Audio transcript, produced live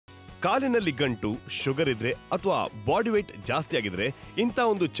ಕಾಲಿನಲ್ಲಿ ಗಂಟು, ಶುಗರ್ ಇದ್ರೆ ಅಥವಾ ಬಾಡಿ ವೇಟ್ ಜಾಸ್ತಿ ಆಗಿದ್ರೆ ಇಂತ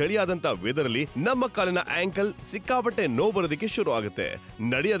ಒಂದು ಚಳಿಯಾದಂತ ವೆದರ್ ಅಲ್ಲಿ ನಮ್ಮ ಕಾಲಿನ ಆಂಕಲ್ ಸಿಕ್ಕಾಪಟ್ಟೆ ನೋವು ಬರೋದಕ್ಕೆ ಶುರು ಆಗುತ್ತೆ.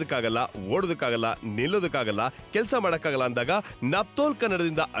 ನಡೆಯೋದಕ್ಕಾಗಲ್ಲ, ಓಡೋದಕ್ಕಾಗಲ್ಲ, ನಿಲ್ಲೋದಕ್ಕಾಗಲ್ಲ, ಕೆಲಸ ಮಾಡಕ್ಕಾಗಲ್ಲ ಅಂದಾಗ ನಪ್ತೋಲ್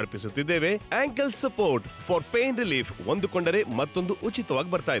ಕನ್ನಡದಿಂದ ಅರ್ಪಿಸುತ್ತಿದ್ದೇವೆ ankle support for pain relief. ಒಂದುಕೊಂಡರೆ ಮತ್ತೊಂದು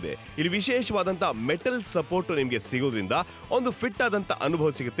ಉಚಿತವಾಗಿ ಬರ್ತಾ ಇದೆ. ಇಲ್ಲಿ ವಿಶೇಷವಾದಂತ ಮೆಟಲ್ ಸಪೋರ್ಟ್ ನಿಮ್ಗೆ ಸಿಗೋದ್ರಿಂದ ಒಂದು ಫಿಟ್ ಆದಂತ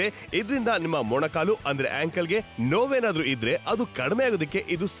ಅನುಭವ ಸಿಗುತ್ತೆ. ಇದರಿಂದ ನಿಮ್ಮ ಮೊಣಕಾಲು ಅಂದ್ರೆ ಆಂಕಲ್ಗೆ ನೋವೇನಾದ್ರೂ ಇದ್ರೆ ಅದು ಕಡಿಮೆ ಆಗೋದಕ್ಕೆ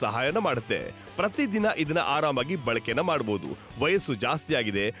ಇದು ಸಹಾಯ ಮಾಡುತ್ತೆ. ಪ್ರತಿದಿನ ಇದನ್ನ ಆರಾಮಾಗಿ ಬಳಕೆನ ಮಾಡಬಹುದು. ವಯಸ್ಸು ಜಾಸ್ತಿ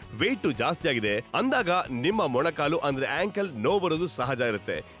ಆಗಿದೆ, ವೇಟ್ ಜಾಸ್ತಿ ಆಗಿದೆ ಅಂದಾಗ ನಿಮ್ಮ ಮೊಣಕಾಲು ಅಂದ್ರೆ ಆಂಕಲ್ ನೋವು ಬರೋದು ಸಹಜ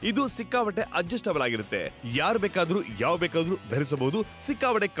ಇರುತ್ತೆ. ಇದು ಸಿಕ್ಕಾಪಟ್ಟೆ ಅಡ್ಜಸ್ಟಬಲ್ ಆಗಿರುತ್ತೆ. ಯಾರು ಬೇಕಾದ್ರೂ ಯಾವ ಬೇಕಾದ್ರೂ ಧರಿಸಬಹುದು.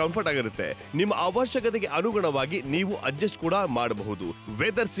 ಸಿಕ್ಕಾಪಟ್ಟೆ ಕಂಫರ್ಟ್ ಆಗಿರುತ್ತೆ. ನಿಮ್ಮ ಅವಶ್ಯಕತೆಗೆ ಅನುಗುಣವಾಗಿ ನೀವು ಅಡ್ಜಸ್ಟ್ ಕೂಡ ಮಾಡಬಹುದು.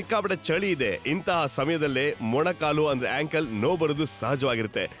 ವೆದರ್ ಸಿಕ್ಕಾಪಟ್ಟೆ ಚಳಿ ಇದೆ, ಇಂತಹ ಸಮಯದಲ್ಲೇ ಮೊಣಕಾಲು ಅಂದ್ರೆ ಆಂಕಲ್ ನೋವು ಬರೋದು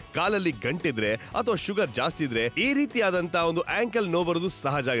ಸಹಜವಾಗಿರುತ್ತೆ. ಕಾಲಲ್ಲಿ ಗಂಟಿದ್ರೆ ಅಥವಾ ಶುಗರ್ ಜಾಸ್ತಿ ಇದ್ರೆ ಈ ರೀತಿಯಾದಂತಹ ಒಂದು ಆಂಕಲ್ ನೋವು ಬರೋದು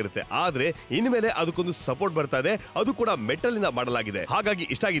ಸಹಜ ಆಗಿರುತ್ತೆ. ಆದ್ರೆ ಇನ್ಮೇಲೆ ಅದಕ್ಕೊಂದು ಸಪೋರ್ಟ್ ಬರ್ತಾ ಇದೆ. ಅದು ಕೂಡ ಮೆಟಲ್ ಇಂದ ಮಾಡಲಾಗಿದೆ. ಹಾಗಾಗಿ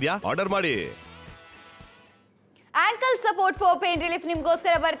ಇಷ್ಟ ಆಗಿದೆಯಾ? ಆರ್ಡರ್ ಮಾಡಿ. Ankle support for pain relief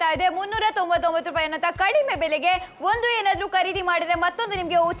ನಿಮ್ಗೋಸ್ಕರ ಬರ್ತಾ ಇದೆ 399 ರೂಪಾಯಿ ಅನ್ನೋ ಕಡಿಮೆ ಬೆಲೆಗೆ. ಒಂದು ಏನಾದ್ರೂ ಖರೀದಿ ಮಾಡಿದ್ರೆ ಮತ್ತೊಂದು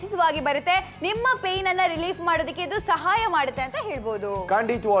ನಿಮ್ಗೆ ಉಚಿತವಾಗಿ ಬರುತ್ತೆ. ನಿಮ್ಮ ಪೇನ್ ಅನ್ನ ರಿಲೀಫ್ ಮಾಡೋದಕ್ಕೆ ಇದು ಸಹಾಯ ಮಾಡುತ್ತೆ ಅಂತ ಹೇಳ್ಬೋದು.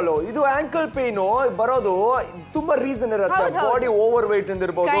 ಖಂಡಿತವಾಗ್ಲೂ ಇದು ಆಂಕಲ್ ಪೇನ್ ಬರೋದು ತುಂಬಾ ರೀಸನ್ ಇರುತ್ತೆ. ಬಾಡಿ ಓವರ್ ವೇಟ್ ಇಂದ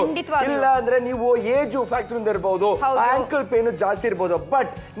ಇರಬಹುದು, ಇಲ್ಲ ಅಂದ್ರೆ ನೀವು ಏಜ್ ಫ್ಯಾಕ್ಟರ್ ಇಂದ ಇರಬಹುದು. ಆಂಕಲ್ ಪೇನ್ ಜಾಸ್ತಿ ಇರಬಹುದು.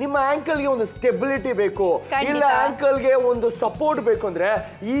 ಬಟ್ ನಿಮ್ಮ ಆಂಕಲ್ ಗೆ ಒಂದು ಸ್ಟೆಬಿಲಿಟಿ ಬೇಕು, ಇಲ್ಲ ಆಂಕಲ್ ಗೆ ಒಂದು ಸಪೋರ್ಟ್ ಬೇಕು ಅಂದ್ರೆ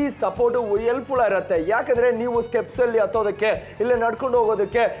ಈ ಸಪೋರ್ಟ್ ಹೆಲ್ಪ್ಫುಲ್ ಇರುತ್ತೆ. ಯಾಕಂದ್ರೆ ನೀವು ಸ್ಟೆಪ್ಸ್ ಅಲ್ಲಿ ಹತ್ತೋದಕ್ಕೆ ಇಲ್ಲ ನಡ್ಕೊಂಡು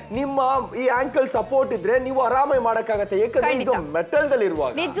ಹೋಗೋದಕ್ಕೆ ನಿಮ್ಮ ಈ ಆಂಕಲ್ ಸಪೋರ್ಟ್ ಇದ್ರೆ ನೀವು ಆರಾಮಾಗಿ ಮಾಡಕ್ಕಾಗತ್ತೆ. ಯಾಕಂದ್ರೆ ಇದು ಮೆಟಲ್ ದಲ್ಲಿ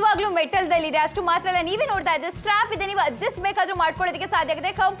ಇರುವಾಗ ನಿಜವಾಗ್ಲೂ ಮೆಟಲ್ ದಲ್ಲಿ ಇದೆ. ಅಷ್ಟು ಮಾತ್ರ ಅಲ್ಲ, ನೀವೇ ನೋಡ್ತಾ ಇದ್ರೆ ಸ್ಟ್ರಾಪ್ ಇದೆ, ನೀವು ಅಡ್ಜಸ್ಟ್ ಬೇಕಾದ್ರೂ ಮಾಡ್ಕೊಳ್ಳೋದಕ್ಕೆ ಸಾಧ್ಯ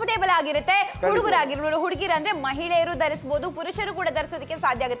ಆಗುತ್ತೆ. ಕಂಫರ್ಟೇಬಲ್ ಆಗಿರುತ್ತೆ. ಹುಡುಗರಾಗಿರ್ಬೋದು, ಹುಡುಗಿರ ಅಂದ್ರೆ ಮಹಿಳೆಯರು ಧರಿಸಬಹುದು, ಪುರುಷರು ಕೂಡ ಧರಿಸೋದಕ್ಕೆ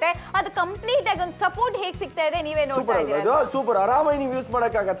ಸಾಧ್ಯ ಆಗುತ್ತೆ. ಅದು ಕಂಪ್ಲೀಟ್ ಆಗಿ ಒಂದು ಸಪೋರ್ಟ್ ಹೇಗೆ ಸಿಗ್ತಾ ಇದೆ ನೀವೇ ನೋಡ್ತಾ ಇದ್ದೀರಾ. ಸೂಪರ್, ಆರಾಮಾಗಿ ನೀವು ಯೂಸ್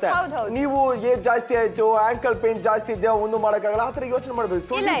ಮಾಡಕ್ಕಾಗತ್ತೆ. ನೀವು ಏಜ್ ಜಾಸ್ತಿ ಆಯ್ತು, ಆಂಕಲ್ ಪೇನ್ ಜಾಸ್ತಿ ಇದೆಯಾ, ಒಂದು ಮಾಡಕ್ಕಾಗಲ್ಲ, ಆತರ ಯೋಚನೆ ಮಾಡ್ಬೇಕು.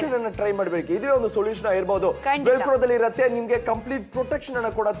 ಸೊಲ್ಯೂಷನ್ ಅನ್ನ ಟ್ರೈ ಮಾಡ್ಬೇಕು. ಇದೇ ಒಂದು ಸೊಲ್ಯೂಷನ್ ಆಗಿರ್ಬೋದು. ವೆಲ್ಕ್ರೋದಲ್ಲಿ ಇರುತ್ತೆ, ನಿಮ್ಗೆ ಕಂಪ್ಲೀಟ್ ಪ್ರೊಟೆಕ್ಷನ್ ಅನ್ನ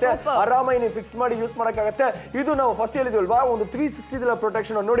ಕೊಡುತ್ತೆ. ಆರಾಮಾಗಿ ನೀವು ಫಿಕ್ಸ್ ಮಾಡಿ ಯೂಸ್ ಮಾಡಕ್ಕಾಗತ್ತೆ. ಇದು ನಾವು ಫಸ್ಟ್ ಹೇಳಿದ್ವಲ್ವಾ, ಒಂದು 360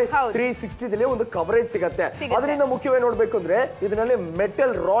 ಪ್ರೊಟೆಕ್ಷನ್ ನೋಡಿ, 360 ಒಂದು ಕವರೇಜ್ ಸಿಗುತ್ತೆ. ಅದರಿಂದ ಮುಖ್ಯವಾಗಿ ನೋಡ್ಬೇಕು ಅಂದ್ರೆ ಇದರಲ್ಲಿ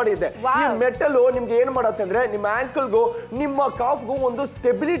ಮೆಟಲ್ ರಾಡ್ ಇದೆ. ಈ ಮೆಟಲ್ ನಿಮ್ಗೆ ಏನ್ ಮಾಡುತ್ತೆ ಅಂದ್ರೆ ನಿಮ್ಮ ಆಂಕಲ್ಗೂ ನಿಮ್ಮ ಕಾಫ್ಗೂ ಒಂದು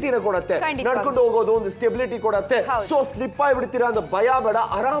ಸ್ಟೆಬಿಲಿಟಿನ ಕೊಡುತ್ತೆ. ನಡ್ಕೊಂಡು ಹೋಗೋದು ಒಂದು ಸ್ಟೆಬಿಲಿಟಿ ಕೊಡುತ್ತೆ. ಸೊ ಸ್ಲಿಪ್ ಆಗಿಬಿಡ್ತೀರಾ ಅಂತ ಭಯ ಬೇಡ,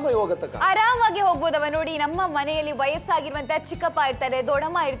 ಆರಾಮಾಗಿ ಹೋಗುತ್ತೆ. ಆರಾಮಾಗಿ ಹೋಗ್ಬೋದವ. ನೋಡಿ, ನಮ್ಮ ಮನೆಯಲ್ಲಿ ವಯಸ್ಸಾಗಿರುವಂತ ಚಿಕ್ಕಪ್ಪ ಇರ್ತಾರೆ,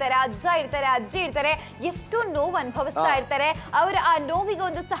 ದೊಡ್ಡಮ್ಮ ಇರ್ತಾರೆ, ಅಜ್ಜ ಇರ್ತಾರೆ, ಅಜ್ಜಿ ಇರ್ತಾರೆ, ಎಷ್ಟು ನೋವು ಅನುಭವಿಸ್ತಾ ಇರ್ತಾರೆ. ಅವರ ಆ ನೋವಿಗೆ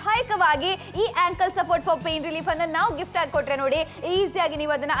ಒಂದು ಸಹಾಯಕವಾಗಿ ಈ ankle support for pain relief ಅನ್ನ ನಾವು ಗಿಫ್ಟ್ ಆಗಿ ಕೊಟ್ರೆ ನೋಡಿ, ಈಸಿಯಾಗಿ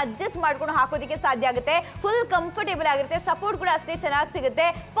ನೀವು ಅದನ್ನ ಅಡ್ಜಸ್ಟ್ ಮಾಡ್ಕೊಂಡು ಹಾಕೋದಕ್ಕೆ ಸಾಧ್ಯ ಆಗುತ್ತೆ. ಫುಲ್ ಕಂಫರ್ಟೇಬಲ್ ಆಗಿರುತ್ತೆ. ಸಪೋರ್ಟ್ ಕೂಡ ಅಷ್ಟೇ ಚೆನ್ನಾಗಿ ಸಿಗುತ್ತೆ.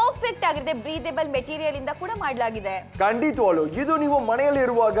 ಪರ್ಫೆಕ್ಟ್ ಆಗಿರುತ್ತೆ. ಬ್ರೀಥೇಬಲ್ ಮೆಟೀರಿಯಲ್ ಇಂದ ಕೂಡ ಮಾಡಲಾಗಿದೆ. ಖಂಡಿತವಾಗ್ಲು ಇದು ನೀವು ಮನೆಯಲ್ಲಿ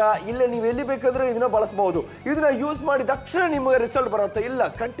ಇರುವಾಗ ಇಲ್ಲ ನೀವು ಎಲ್ಲಿ ಬೇಕಾದ್ರೂ ಇದನ್ನ ಬಳಸಬಹುದು. ಇದನ್ನ ಯೂಸ್ ಮಾಡಿದ ತಕ್ಷಣ ನಿಮಗೆ ರಿಸಲ್ಟ್ ಬರುತ್ತೆ. ಇಲ್ಲ,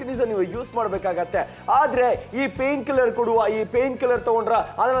 ಕಂಟಿನ್ಯೂಸ್ ನೀವು ಯೂಸ್ ಮಾಡಬೇಕಾಗತ್ತೆ. ಆದ್ರೆ ಈ ಪೇನ್ ಕಿಲ್ಲರ್ ಕೊಡುವ ಈ ಪೇನ್ ಕಿಲ್ಲರ್ ತಗೊಂಡ್ರ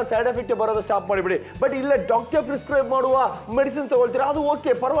ಅದನ್ನ ಸೈಡ್ ಎಫೆಕ್ಟ್ ಬರೋದು ಸ್ಟಾಪ್ ಮಾಡಿಬಿಡಿ. ಬಟ್ ಇಲ್ಲ ಡಾಕ್ಟರ್ ಪ್ರಿಸ್ಕ್ರೈಬ್ ಮಾಡುವ ಮೆಡಿಸಿನ್ ತಗೊಳ್ತೀರಾ, ಅದು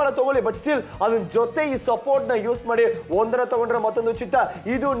ಓಕೆ, ಪರವಾಗಿಲ್ಲ ತಗೊಳ್ಳಿ. ಬಟ್ ಸ್ಟಿಲ್ ಅದ್ರ ಜೊತೆ ಈ ಸಪೋರ್ಟ್ ನ ಯೂಸ್ ಮಾಡಿ. ಒಂದರ ತಗೊಂಡ್ರೆ ಮತ್ತೊಂದು ಉಚಿತ.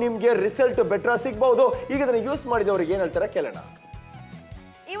 ಇದು ನಿಮ್ಗೆ ರಿಸಲ್ಟ್ ಬೆಟರ್ ಸಿಗಬಹುದು. ಈಗ ಇದನ್ನ ಯೂಸ್ ಮಾಡಿದವರಿಗೆ ಏನ್ ಹೇಳ್ತಾರೆ ಕೇಳೋಣ.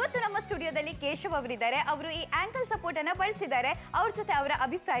 ಇವತ್ತು ನಮ್ಮ ಸ್ಟುಡಿಯೋದಲ್ಲಿ ಕೇಶವ್ ಅವರಿದ್ದಾರೆ. ಅವರು ಈ ಆಂಕಲ್ ಸಪೋರ್ಟ್ ಅನ್ನ ಬಳಸಿದ್ದಾರೆ. ಅವ್ರ ಜೊತೆ ಅವರ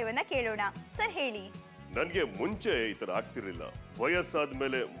ಅಭಿಪ್ರಾಯವನ್ನ ಕೇಳೋಣ. ಸರ್ ಹೇಳಿ. ನನಗೆ ಮುಂಚೆ ಈ ತರ ಆಗ್ತಿರ್ಲಿಲ್ಲ.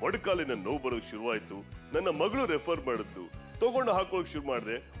 ವಯಸ್ಸಾದ್ಮೇಲೆ ಮೊಣಕಾಲಿನ ನೋವು ಬರೋಕೆ ಶುರುವಾಯ್ತು. ನನ್ನ ಮಗಳು ರೆಫರ್ ಮಾಡಿದ್ಲು, ತಗೊಂಡು ಹಾಕೊಳ್ಳೋಕೆ ಶುರು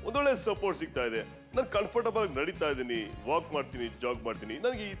ಮಾಡಿದೆ. ಒಂದೊಳ್ಳೆ ಸಪೋರ್ಟ್ ಸಿಗ್ತಾ ಇದೆ. ನಾನು ಕಂಫರ್ಟಬಲ್ ಆಗಿ ನಡೀತಾ ಇದ್ದೀನಿ, ವಾಕ್ ಮಾಡ್ತೀನಿ, ಜಾಗ್ ಮಾಡ್ತೀನಿ.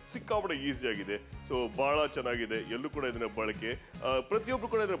 ನನಗೆ ಸಿಕ್ಕಾಪಟ್ಟೆ ಈಸಿ ಆಗಿದೆ. ಸೊ ಬಹಳ ಚೆನ್ನಾಗಿದೆ. ಎಲ್ಲೂ ಕೂಡ ಇದನ್ನ ಬಳಕೆ, ಪ್ರತಿಯೊಬ್ರು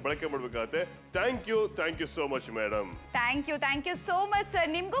ಕೂಡ ಇದನ್ನ ಬಳಕೆ ಮಾಡಬೇಕಾಗುತ್ತೆ. Thank you so much madam. Thank you so much sir.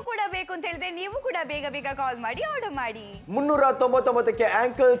 ನಿಮ್ಗೂ ಕೂಡ ಬೇಕು ಅಂತ ಹೇಳಿದ್ರೆ ನೀವು ಕೂಡ ಬೇಗ ಕಾಲ್ ಮಾಡಿ ಆರ್ಡರ್ ಮಾಡಿ. 399ಕ್ಕೆ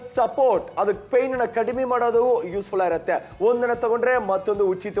ಆಂಕಲ್ ಸಪೋರ್ಟ್. ಅದಕ್ಕೆ ಪೇನ್ ಅನ್ನ ಕಡಿಮೆ ಮಾಡೋದು ಯೂಸ್ಫುಲ್ ಆಗಿರುತ್ತೆ. ಒಂದನ್ನ ತಗೊಂಡ್ರೆ ಮತ್ತೊಂದು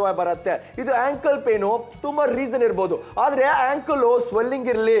ಉಚಿತವಾಗಿ ಬರುತ್ತೆ. ಇದು ಆಂಕಲ್ ಪೇನು ತುಂಬಾ ರೀಸನ್ ಇರಬಹುದು. ಆದ್ರೆ ಆಂಕಲ್ ಸ್ವೆಲ್ಲಿಂಗ್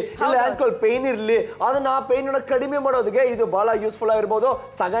ಇರಲಿ, ಇಲ್ಲ ಆಂಕಲ್ ಪೇನ್ ಇರಲಿ, ಅದನ್ನ ಪೇನ್ ಅನ್ನ ಕಡಿಮೆ ಮಾಡೋದಕ್ಕೆ ಇದು ಬಹಳ ಯೂಸ್ಫುಲ್ ಆಗಿರ್ಬೋದು.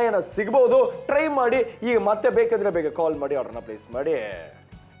 ಸಹಾಯನ ಸಿಗಬಹುದು. ಟ್ರೈ ಮಾಡಿ. ಈಗ ಮತ್ತೆ ಬೇಕಂದ್ರೆ ಬೇಗ ಕಾಲ್ ಮಾಡಿ ಆರ್ಡರ್ನ ಪ್ಲೇಸ್ ಮಾಡಿ.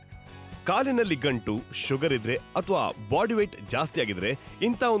 ಕಾಲಿನಲ್ಲಿ ಗಂಟು, ಶುಗರ್ ಇದ್ರೆ ಅಥವಾ ಬಾಡಿ ವೇಟ್ ಜಾಸ್ತಿ ಆಗಿದ್ರೆ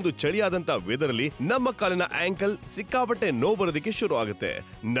ಇಂತ ಒಂದು ಚಳಿಯಾದಂತ ವೆದರ್ ಅಲ್ಲಿ ನಮ್ಮ ಕಾಲಿನ ಆಂಕಲ್ ಸಿಕ್ಕಾಪಟ್ಟೆ ನೋವು ಬರೋದಕ್ಕೆ ಶುರು ಆಗುತ್ತೆ.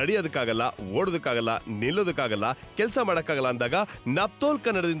 ನಡೆಯೋದಕ್ಕಾಗಲ್ಲ, ಓಡೋದಕ್ಕಾಗಲ್ಲ, ನಿಲ್ಲೋದಕ್ಕಾಗಲ್ಲ, ಕೆಲಸ ಮಾಡಕ್ಕಾಗಲ್ಲ ಅಂದಾಗ ನಪ್ತೋಲ್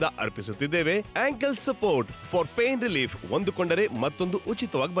ಕನ್ನಡದಿಂದ ಅರ್ಪಿಸುತ್ತಿದ್ದೇವೆ ankle support for pain relief. ಒಂದುಕೊಂಡರೆ ಮತ್ತೊಂದು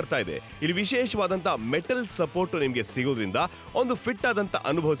ಉಚಿತವಾಗಿ ಬರ್ತಾ ಇದೆ. ಇಲ್ಲಿ ವಿಶೇಷವಾದಂತ ಮೆಟಲ್ ಸಪೋರ್ಟ್ ನಿಮ್ಗೆ ಸಿಗೋದ್ರಿಂದ ಒಂದು ಫಿಟ್ ಆದಂತ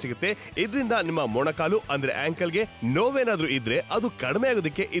ಅನುಭವ ಸಿಗುತ್ತೆ. ಇದರಿಂದ ನಿಮ್ಮ ಮೊಣಕಾಲು ಅಂದ್ರೆ ಆಂಕಲ್ಗೆ ನೋವೇನಾದ್ರೂ ಇದ್ರೆ ಅದು ಕಡಿಮೆ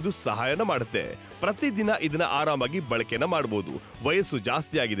ಆಗೋದಕ್ಕೆ ಇದು ಸಹಾಯ ಸಹಾಯನ ಮಾಡುತ್ತೆ. ಪ್ರತಿದಿನ ಇದನ್ನ ಆರಾಮಾಗಿ ಬಳಕೆನ ಮಾಡಬಹುದು. ವಯಸ್ಸು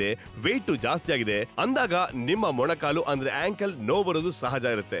ಜಾಸ್ತಿ ಆಗಿದೆ, ವೆಯ್ಟ್ ಜಾಸ್ತಿ ಆಗಿದೆ ಅಂದಾಗ ನಿಮ್ಮ ಮೊಣಕಾಲು ಅಂದ್ರೆ ಆಂಕಲ್ ನೋವು ಬರೋದು ಸಹಜ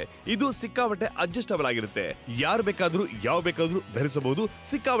ಇರುತ್ತೆ. ಇದು ಸಿಕ್ಕಾಪಟ್ಟೆ ಅಡ್ಜಸ್ಟಬಲ್ ಆಗಿರುತ್ತೆ. ಯಾರು ಬೇಕಾದ್ರೂ ಯಾವ ಬೇಕಾದ್ರೂ ಧರಿಸಬಹುದು.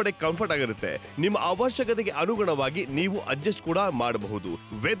 ಸಿಕ್ಕಾಪಟ್ಟೆ ಕಂಫರ್ಟ್ ಆಗಿರುತ್ತೆ. ನಿಮ್ಮ ಅವಶ್ಯಕತೆಗೆ ಅನುಗುಣವಾಗಿ ನೀವು ಅಡ್ಜಸ್ಟ್ ಕೂಡ ಮಾಡಬಹುದು.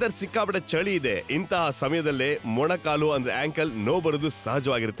 ವೆದರ್ ಸಿಕ್ಕಾಪಟ್ಟೆ ಚಳಿ ಇದೆ, ಇಂತಹ ಸಮಯದಲ್ಲೇ ಮೊಣಕಾಲು ಅಂದ್ರೆ ಆಂಕಲ್ ನೋವು ಬರೋದು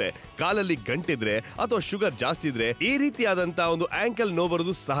ಸಹಜವಾಗಿರುತ್ತೆ. ಕಾಲಲ್ಲಿ ಗಂಟಿದ್ರೆ ಅಥವಾ ಶುಗರ್ ಜಾಸ್ತಿ ಇದ್ರೆ ಈ ರೀತಿಯಾದಂತಹ ಒಂದು ಆಂಕಲ್ ನೋವು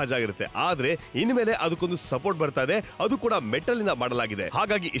ಬರೋದು ಸಹಜ ಆಗಿರುತ್ತೆ. ಆದ್ರೆ ಇನ್ಮೇಲೆ ಅದಕ್ಕೊಂದು ಸಪೋರ್ಟ್ ಬರ್ತಾ ಇದೆ, ಅದು ಕೂಡ ಮೆಟಲ್ ಇಂದ ಮಾಡಲಾಗಿದೆ.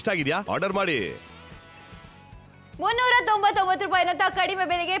 ಹಾಗಾಗಿ ಇಷ್ಟ ಆಗಿದೆಯಾ? ಆರ್ಡರ್ ಮಾಡಿ. 399 ರೂಪಾಯಿನಂತ ಕಡಿಮೆ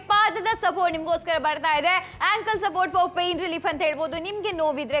ಬೆಲೆಗೆ ಪಾದದ ಸಪೋರ್ಟ್ ನಿಮ್ಗೋಸ್ಕರ ಬರ್ತಾ ಇದೆ. Ankle support for pain relief ಅಂತ ಹೇಳ್ಬೋದು. ನಿಮ್ಗೆ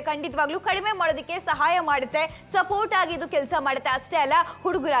ನೋವಿದ್ರೆ ಖಂಡಿತವಾಗ್ಲೂ ಕಡಿಮೆ ಮಾಡೋದಕ್ಕೆ ಸಹಾಯ ಮಾಡುತ್ತೆ, ಸಪೋರ್ಟ್ ಆಗಿ ಇದು ಕೆಲಸ ಮಾಡುತ್ತೆ. ಅಷ್ಟೇ ಅಲ್ಲ,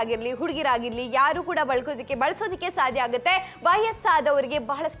 ಹುಡುಗರಾಗಿರ್ಲಿ ಯಾರು ಕೂಡ ಬಳಸೋದಕ್ಕೆ ಸಾಧ್ಯ ಆಗುತ್ತೆ. ವಯಸ್ಸಾದವರಿಗೆ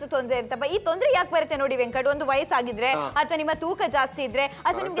ಬಹಳಷ್ಟು ತೊಂದರೆ ಇರ್ತಪ್ಪ. ಈ ತೊಂದರೆ ಯಾಕೆ ಬರುತ್ತೆ ನೋಡಿ ವೆಂಕಟ್, ಒಂದು ವಯಸ್ಸಾಗಿದ್ರೆ ಅಥವಾ ನಿಮ್ಮ ತೂಕ ಜಾಸ್ತಿ ಇದ್ರೆ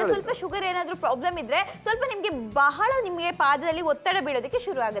ಅಥವಾ ನಿಮ್ಗೆ ಸ್ವಲ್ಪ ಶುಗರ್ ಏನಾದ್ರೂ ಪ್ರಾಬ್ಲಮ್ ಇದ್ರೆ ಸ್ವಲ್ಪ ನಿಮ್ಗೆ ಪಾದದಲ್ಲಿ ಒತ್ತಡ ಬೀಳೋದಕ್ಕೆ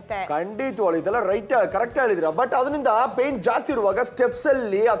ಶುರು ಆಗುತ್ತೆ. ಖಂಡಿತವಾಗ್ಲೂ ಇದೆಲ್ಲ ರೈಟ್ ಕರೆಕ್ಟ್ ಹೇಳಿದ್ರ. ಬಟ್ ಅದರಿಂದ ಪೇನ್ ಜಾಸ್ತಿ ಇರುವಾಗ ಸ್ಟೆಪ್ಸ್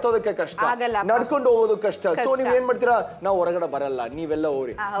ಅಲ್ಲಿ ಹತ್ತೋದಕ್ಕೆ ಕಷ್ಟ, ನಡ್ಕೊಂಡು ಹೋಗೋದು ಕಷ್ಟ. ಸೊ ನೀವ್ ಏನ್ ಮಾಡ್ತೀರಾ, ನಾವು ಹೊರಗಡೆ ಬರಲ್ಲ, ನೀವೆಲ್ಲ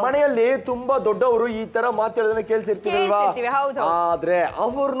ಹೋಗ್ರಿ. ಮನೆಯಲ್ಲಿ ತುಂಬಾ ದೊಡ್ಡವರು ಈ ತರ ಮಾತಾಡೋದನ್ನ ಕೇಳಿಸಿರ್ತೀರಲ್ವಾ, ಆದ್ರೆ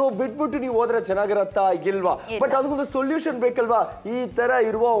ಅವ್ರನ್ನು ಬಿಟ್ಬಿಟ್ಟು ನೀವು ಹೋದ್ರೆ ಚೆನ್ನಾಗಿರತ್ತಾ ಇಲ್ವಾ? ಬಟ್ ಅದಕ್ಕೊಂದು ಸೊಲ್ಯೂಷನ್ ಬೇಕಲ್ವಾ? ಈ ತರ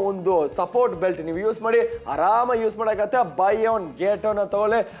ಇರುವ ಒಂದು ಸಪೋರ್ಟ್ ಬೆಲ್ಟ್ ನೀವು ಯೂಸ್ ಮಾಡಿ ಆರಾಮಾಗಿ use ಮಾಡಕತ್ತೆ. By one get one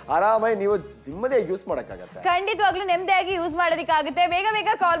ತಗೊಳ್ಳಿ, ಆರಾಮಾಗಿ ನೀವು ನಿಮ್ಮದೇ ಯೂಸ್ ಮಾಡಕ್ಕಾಗತ್ತೆ. ಖಂಡಿತವಾಗ್ಲೂ ನೆಮ್ಮದಿಯಾಗಿ ಯೂಸ್ ಮಾಡೋದಕ್ಕಾಗುತ್ತೆ. ಬೇಗ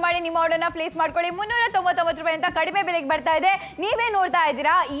ಕಾಲ್ ಮಾಡಿ ನಿಮ್ಮ ಆರ್ಡರ್ನ ಪ್ಲೇಸ್ ಮಾಡ್ಕೊಳ್ಳಿ. 399 ರೂಪಾಯಿ ಅಂತ ಕಡಿಮೆ ಬೆಲೆಗೆ ಬರ್ತಾ ಇದೆ. ನೀವೇ ನೋಡ್ತಾ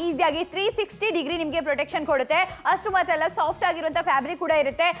ಇದ್ದೀರಾ, ಈಸಿಯಾಗಿ 360 ಡಿಗ್ರಿ ನಿಮಗೆ ಪ್ರೊಟೆಕ್ಷನ್ ಕೊಡುತ್ತೆ. ಅಷ್ಟು ಮಾತ್ರ ಅಲ್ಲ, ಸಾಫ್ಟ್ ಆಗಿರುವಂತಹ ಫ್ಯಾಬ್ರಿಕ್ ಕೂಡ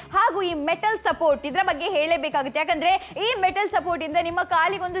ಇರುತ್ತೆ. ಹಾಗೂ ಈ ಮೆಟಲ್ ಸಪೋರ್ಟ್ ಇದರ ಬಗ್ಗೆ ಹೇಳಬೇಕಾಗುತ್ತೆ. ಯಾಕಂದ್ರೆ ಈ ಮೆಟಲ್ ಸಪೋರ್ಟ್ ಇಂದ ನಿಮ್ಮ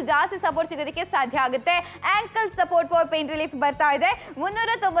ಕಾಲಿಗೊಂದು ಜಾಸ್ತಿ ಸಪೋರ್ಟ್ ಸಿಗೋದಕ್ಕೆ ಸಾಧ್ಯ ಆಗುತ್ತೆ. Ankle support for pain relief ಬರ್ತಾ ಇದೆ.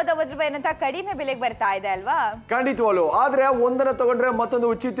 399 ರೂಪಾಯಿ ಅಂತ ಕಡಿಮೆ ಬೆಲೆಗೆ ಬರ್ತಾ ಇದೆ ಅಲ್ವಾ? ಖಂಡಿತವಾಗ್ಲು. ಆದ್ರೆ ಒಂದನ್ನ ತಗೊಂಡ್ರೆ ಮತ್ತೊಂದು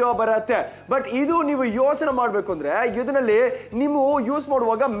ಉಚಿತವಾಗಿ ಬರುತ್ತೆ. ಬಟ್ ಇದು ನೀವು ಯೋಚನೆ ಮಾಡ್ಬೇಕು ಅಂದ್ರೆ, ಇದರಲ್ಲಿ ನೀವು ಯೂಸ್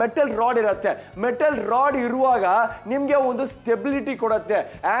ಮಾಡುವಾಗ ಮೆಟಲ್ ರಾಡ್ ಇರುತ್ತೆ. ಮೆಟಲ್ ರಾಡ್ ಇರುವಾಗ ನಿಮ್ಗೆ ಒಂದು ಸ್ಟೆಬಿಲಿಟಿ ಕೊಡುತ್ತೆ.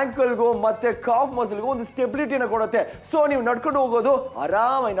 ಆಂಕಲ್ಗೂ ಮತ್ತೆ ಕಾಫ್ ಮಸಲ್ಗೂ ಒಂದು ಸ್ಟೆಬಿಲಿಟಿನ ಕೊಡುತ್ತೆ. ಸೊ ನೀವು ನಡ್ಕೊಂಡು ಹೋಗೋದು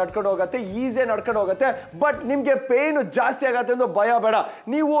ಆರಾಮಾಗಿ ನಡ್ಕೊಂಡು ಹೋಗುತ್ತೆ, ಈಸಿಯಾಗಿ ನಡ್ಕೊಂಡು ಹೋಗುತ್ತೆ. ಬಟ್ ನಿಮ್ಗೆ ಪೇನ್ ಜಾಸ್ತಿ ಆಗತ್ತೆ ಅಂತ ಭಯ ಬೇಡ.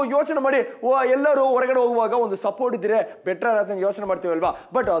 ನೀವು ಯೋಚನೆ ಮಾಡಿ, ಎಲ್ಲರೂ ಹೊರಗಡೆ ಹೋಗುವಾಗ ಒಂದು ಸಪೋರ್ಟ್ ಇದ್ರೆ ಬೆಟರ್ ಆಗತ್ತೆ ಅಂತ ಯೋಚನೆ ಮಾಡ್ತೀವಲ್ವಾ?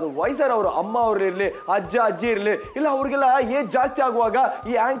 ಬಟ್ ಅದು ವಯಸ್ಸಾರವರು, ಅಮ್ಮ ಅವ್ರು ಇರ್ಲಿ, ಅಜ್ಜಿ ಇರ್ಲಿ, ಇಲ್ಲ ಅವ್ರಿಗೆಲ್ಲ ಏಜ್ ಜಾಸ್ತಿ ಆಗುವಾಗ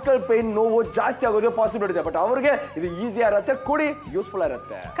ಈ ಆಂಕಲ್ ಪೇನ್ ನೋವು ಜಾಸ್ತಿ ಆಗೋದು ಪಾಸಿಬಿಲಿಟಿ ಇದೆ. ಬಟ್ ಅವ್ರಿಗೆ ಇದು ಈಸಿ ಇರುತ್ತೆ, ಕೂಡಿ ಯೂಸ್ಫುಲ್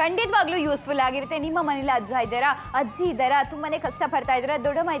ಇರುತ್ತೆ. ಖಂಡಿತವಾಗ್ಲೂ ಯೂಸ್ಫುಲ್ ಆಗಿರುತ್ತೆ. ನಿಮ್ಮ ಮನೇಲಿ ಅಜ್ಜಿ ಇದ್ದಾರಾ, ತುಂಬಾನೇ ಕಷ್ಟ ಪಡ್ತಾ ಇದ್ದೀರಾ,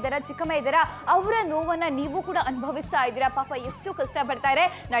 ದೊಡ್ಡಮ್ಮ ಇದ್ದಾರಾ, ಚಿಕ್ಕಮ್ಮ ಇದ್ದಾರಾ, ಅವರ ನೋವನ್ನ ನೀವು ಕೂಡ ಅನುಭವಿಸ್ತಾ ಇದ್ದೀರಾ. ಪಾಪ ಎಷ್ಟು ಕಷ್ಟ ಪಡ್ತಾರೆ,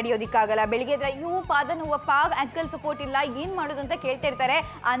 ನಡೆಯೋದಿಕ್ಕಾಗಲ್ಲ, ಬೆಳಿಗ್ಗೆ ಪಾದ ನೋವಪ್ಪ, ಆಂಕಲ್ ಸಪೋರ್ಟ್ ಇಲ್ಲ, ಏನ್ ಮಾಡೋದು ಅಂತ ಕೇಳ್ತಾ ಇರ್ತಾರೆ.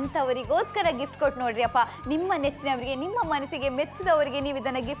 ಅಂತವರಿಗೋಸ್ಕರ ಗಿಫ್ಟ್ ಕೊಟ್ಟು ನೋಡ್ರಿ ಅಪ್ಪ. ನಿಮ್ಮ ನೆಚ್ಚಿನವರಿಗೆ, ನಿಮ್ಮ ಮನಸ್ಸಿಗೆ ಮೆಚ್ಚಿದವರಿಗೆ ನೀವು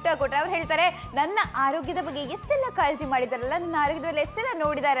ಇದನ್ನ ಗಿಫ್ಟ್ ಆಗಿ ಕೊಟ್ರೆ ಅವ್ರು ಹೇಳ್ತಾರೆ, ನನ್ನ ಆರೋಗ್ಯದ ಬಗ್ಗೆ ಎಷ್ಟೆಲ್ಲ ಕಾಳಜಿ ಮಾಡಿದಾರಲ್ಲ, ನನ್ನ ಆರೋಗ್ಯದಲ್ಲಿ ಎಷ್ಟೆಲ್ಲ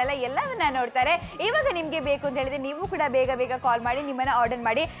ನೋಡಿದಾರಲ್ಲ, ಎಲ್ಲವನ್ನ ನೋಡ್ತಾರೆ. ಇವಾಗ ನಿಮ್ಗೆ ಬೇಕು ಅಂತ ಹೇಳಿದ್ರೆ ನೀವು ಕೂಡ ಬೇಗ ಕಾಲ್ ಮಾಡಿ ನಿಮ್ಮನ್ನ ಆರ್ಡರ್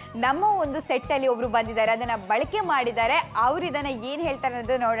ಮಾಡಿ. ನಮ್ಮ ಒಂದು ಸೆಟ್ ಅಲ್ಲಿ ಒಬ್ರು ಬಂದಿದ್ದಾರೆ, ಅದನ್ನ ಬಳಕೆ ಮಾಡಿದ್ದಾರೆ. ಅವ್ರು ಇದನ್ನ ಏನ್ ಹೇಳ್ತಾರೆ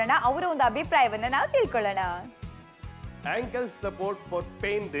ಅನ್ನೋದು ನೋಡೋಣ, ಅವರ ಒಂದು ಅಭಿಪ್ರಾಯವನ್ನ ನಾವು ತಿಳ್ಕೊಳ್ಳೋಣ. Ankle support for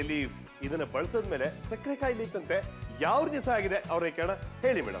pain relief ಇದನ್ನ ಬಳಸೋದ್ಮೇಲೆ ಸಕ್ಕರೆ ಕಾಯಿಲೆ ಇತ್ತಂತೆ, ಯಾವ ದಿವಸ ಆಗಿದೆ ಅವ್ರಿಗೆ ಕೇಳ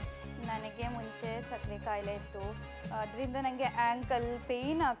ಹೇಳಿ ಮೇಡಮ್. ನನಗೆ ಮುಂಚೆ ಸಕ್ಕರೆ ಕಾಯಿಲೆ ಇತ್ತು, ಅದರಿಂದ ನನಗೆ ಆ್ಯಂಕಲ್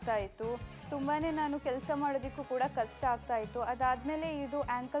ಪೇಯ್ನ್ ಆಗ್ತಾ ಇತ್ತು. ತುಂಬಾ ನಾನು ಕೆಲಸ ಮಾಡೋದಕ್ಕೂ ಕೂಡ ಕಷ್ಟ ಆಗ್ತಾ ಇತ್ತು. ಅದಾದಮೇಲೆ ಇದು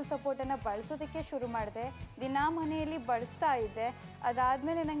ಆ್ಯಂಕಲ್ ಸಪೋರ್ಟನ್ನು ಬಳಸೋದಕ್ಕೆ ಶುರು ಮಾಡಿದೆ. ದಿನ ಮನೆಯಲ್ಲಿ ಬಳಸ್ತಾ ಇದ್ದೆ.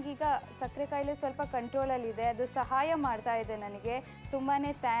 ಅದಾದಮೇಲೆ ನನಗೀಗ ಸಕ್ಕರೆ ಕಾಯಿಲೆ ಸ್ವಲ್ಪ ಕಂಟ್ರೋಲಲ್ಲಿದೆ, ಅದು ಸಹಾಯ ಮಾಡ್ತಾ ಇದೆ ನನಗೆ. ತುಂಬಾ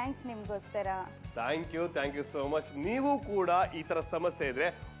ಥ್ಯಾಂಕ್ಸ್ ನಿಮಗೋಸ್ಕರ. Thank you so much. ನೀವು ಕೂಡ ಈ ತರ ಸಮಸ್ಯೆ ಇದ್ರೆ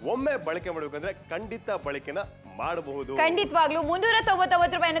ಒಮ್ಮೆ ಬಳಕೆ ಮಾಡಬೇಕಂದ್ರೆ ಖಂಡಿತ ಬಳಕೆನ ಮಾಡಬಹುದು. ಖಂಡಿತವಾಗ್ಲೂ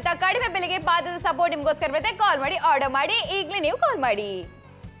 399 ರೂಪಾಯಿ ಅಂತ ಕಡಿಮೆ ಬೆಲೆಗೆ ಪಾದದ ಸಪೋರ್ಟ್ ನಿಮಗೋಸ್ಕರ ಬರುತ್ತೆ. ಕಾಲ್ ಮಾಡಿ, ಆರ್ಡರ್ ಮಾಡಿ, ಈಗಲೇ ನೀವು ಕಾಲ್ ಮಾಡಿ.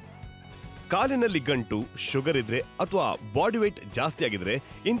 ಕಾಲಿನಲ್ಲಿ ಗಂಟು, ಶುಗರ್ ಇದ್ರೆ ಅಥವಾ ಬಾಡಿ weight ಜಾಸ್ತಿ ಆಗಿದ್ರೆ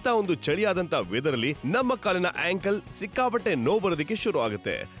ಇಂಥ ಒಂದು ಚಳಿಯಾದಂತ ವೆದರ್ ಅಲ್ಲಿ ನಮ್ಮ ಕಾಲಿನ ಆಂಕಲ್ ಸಿಕ್ಕಾಪಟ್ಟೆ ನೋವು ಬರೋದಕ್ಕೆ ಶುರು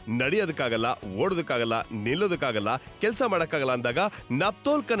ಆಗುತ್ತೆ. ನಡೆಯೋದಕ್ಕಾಗಲ್ಲ, ಓಡೋದಕ್ಕಾಗಲ್ಲ, ನಿಲ್ಲೋದಕ್ಕಾಗಲ್ಲ, ಕೆಲಸ ಮಾಡಕ್ಕಾಗಲ್ಲ ಅಂದಾಗ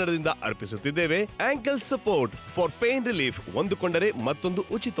ನಪ್ತೋಲ್ ಕನ್ನಡದಿಂದ ಅರ್ಪಿಸುತ್ತಿದ್ದೇವೆ ankle support for pain relief. ಒಂದುಕೊಂಡರೆ ಮತ್ತೊಂದು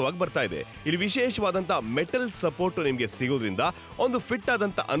ಉಚಿತವಾಗಿ ಬರ್ತಾ ಇದೆ. ಇಲ್ಲಿ ವಿಶೇಷವಾದಂತ ಮೆಟಲ್ ಸಪೋರ್ಟ್ ನಿಮಗೆ ಸಿಗೋದ್ರಿಂದ ಒಂದು ಫಿಟ್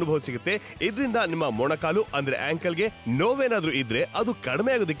ಆದಂತ ಅನುಭವ ಸಿಗುತ್ತೆ. ಇದರಿಂದ ನಿಮ್ಮ ಮೊಣಕಾಲು ಅಂದ್ರೆ ಆಂಕಲ್ಗೆ ನೋವೇನಾದ್ರೂ ಇದ್ರೆ ಅದು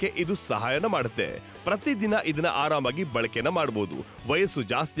ಕಡಿಮೆ ಆಗೋದಕ್ಕೆ ಇದು ಸಹಾಯ ಮಾಡುತ್ತೆ. ಪ್ರತಿದಿನ ಇದನ್ನ ಆರಾಮಾಗಿ ಬಳಕೆನ ಮಾಡಬಹುದು. ವಯಸ್ಸು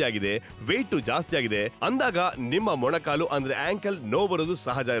ಜಾಸ್ತಿ ಆಗಿದೆ, ವೆಯ್ಟ್ ಜಾಸ್ತಿ ಆಗಿದೆ ಅಂದಾಗ ನಿಮ್ಮ ಮೊಣಕಾಲು ಅಂದ್ರೆ ಆಂಕಲ್ ನೋವು ಬರೋದು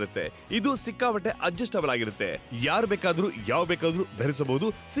ಸಹಜ ಇರುತ್ತೆ. ಇದು ಸಿಕ್ಕಾಪಟ್ಟೆ ಅಡ್ಜಸ್ಟಬಲ್ ಆಗಿರುತ್ತೆ. ಯಾರು ಬೇಕಾದ್ರೂ ಯಾವ ಬೇಕಾದ್ರೂ ಧರಿಸಬಹುದು.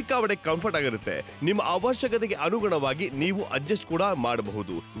 ಸಿಕ್ಕಾಪಟ್ಟೆ ಕಂಫರ್ಟ್ ಆಗಿರುತ್ತೆ. ನಿಮ್ಮ ಅವಶ್ಯಕತೆಗೆ ಅನುಗುಣವಾಗಿ ನೀವು ಅಡ್ಜಸ್ಟ್ ಕೂಡ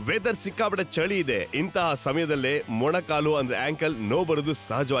ಮಾಡಬಹುದು. ವೆದರ್ ಸಿಕ್ಕಾಪಟ್ಟೆ ಚಳಿ ಇದೆ, ಇಂತಹ ಸಮಯದಲ್ಲೇ ಮೊಣಕಾಲು ಅಂದ್ರೆ ಆಂಕಲ್ ನೋವು ಬರೋದು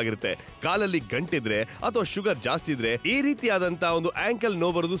ಸಹಜವಾಗಿರುತ್ತೆ. ಕಾಲಲ್ಲಿ ಗಂಟಿದ್ರೆ ಅಥವಾ ಶುಗರ್ ಜಾಸ್ತಿ ಇದ್ರೆ ಈ ರೀತಿಯಾದಂತಹ ಒಂದು ಆಂಕಲ್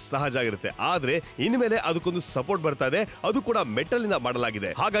ನೋವು ಬರೋದು ಸಹಜ ಆಗಿರುತ್ತೆ. ಆಗಿರುತ್ತೆ. ಆದ್ರೆ ಇನ್ಮೇಲೆ ಅದಕ್ಕೊಂದು ಸಪೋರ್ಟ್ ಬರ್ತಾ ಇದೆ, ಅದು ಕೂಡ ಮೆಟಲ್ ಇಂದ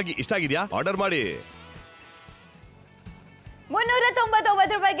ಮಾಡಲಾಗಿದೆ. ಹಾಗಾಗಿ ಇಷ್ಟ ಆಗಿದ್ಯಾ? ಆರ್ಡರ್ ಮಾಡಿ.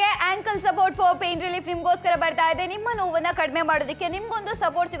 399 ರೂಪಾಯಿಗೆ ankle support for pain relief ನಿಮ್ಗೋಸ್ಕರ ಬರ್ತಾ ಇದೆ. ನಿಮ್ಮ ನೋವನ್ನ ಕಡಿಮೆ ಮಾಡೋದಕ್ಕೆ, ನಿಮ್ಗೊಂದು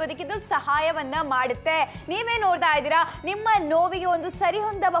ಸಪೋರ್ಟ್ ಸಿಗೋದಕ್ಕೆ ಇದು ಸಹಾಯವನ್ನ ಮಾಡುತ್ತೆ. ನೀವೇ ನೋಡ್ತಾ ಇದ್ದೀರಾ, ನಿಮ್ಮ ನೋವಿಗೆ ಒಂದು ಸರಿ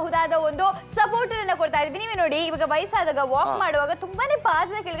ಹೊಂದಬಹುದಾದ ಒಂದು ಸಪೋರ್ಟ್ ಅನ್ನ ಕೊಡ್ತಾ ಇದೀವಿ. ನೀವೇ ನೋಡಿ, ಇವಾಗ ವಯಸ್ಸಾದಾಗ ವಾಕ್ ಮಾಡುವಾಗ ತುಂಬಾನೇ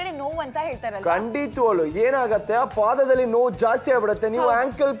ಪಾದದ ಕೆಳಗಡೆ ನೋವು ಅಂತ ಹೇಳ್ತಾರಲ್ಲ, ಖಂಡಿತವಾಗ್ಲು ಏನಾಗತ್ತೆ, ಆ ಪಾದದಲ್ಲಿ ನೋವು ಜಾಸ್ತಿ ಆಗ್ಬಿಡುತ್ತೆ. ನೀವು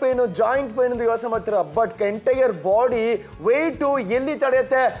ಆಂಕಲ್ ಪೇನ್, ಜಾಯಿಂಟ್ ಪೇನ್ ಅಂತ ಯೋಚನೆ ಮಾಡ್ತೀರಾ, ಬಟ್ ಎಂಟೈರ್ ಬಾಡಿ ವೇಟ್ ಎಲ್ಲಿ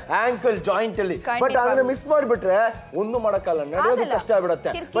ತಡೆಯುತ್ತೆ? ಆಂಕಲ್ ಜಾಯಿಂಟ್ ಅಲ್ಲಿ. ಬಟ್ ಅದನ್ನ ಮಿಸ್ ಮಾಡ್ಬಿಟ್ರೆ ಒಂದು ಮಾಡಕ್ಕಲ್ಲ, ನಡೆಯೋದು ಕಷ್ಟ ಆಗ್ಬಿಡುತ್ತೆ.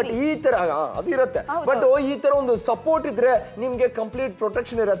 ಬಟ್ ಈ ತರ ಅದು ಇರುತ್ತೆ. ಬಟ್ ಈ ತರ ಒಂದು ಸಪೋರ್ಟ್ ಇದ್ರೆ ನಿಮ್ಗೆ ಕಂಪ್ಲೀಟ್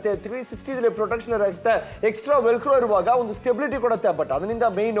ಪ್ರೊಟೆಕ್ಷನ್ ಇರುತ್ತೆ. 360 ಪ್ರೊಟೆಕ್ಷನ್ ಇರುತ್ತೆ. ಎಕ್ಸ್ಟ್ರಾ ವೆಲ್ಕ್ರೋ ಇರುವಾಗ ಒಂದು ಸ್ಟೆಬಿಲಿಟಿ ಕೊಡುತ್ತೆ. ಬಟ್ ಅದರಿಂದ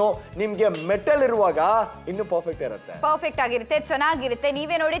ಮೇನು ನಿಮ್ಗೆ ಮೆಟಲ್ ಇರುವಾಗ ಇನ್ನು ಪರ್ಫೆಕ್ಟ್ ಇರುತ್ತೆ, ಪರ್ಫೆಕ್ಟ್ ಆಗಿರುತ್ತೆ, ಚೆನ್ನಾಗಿರುತ್ತೆ.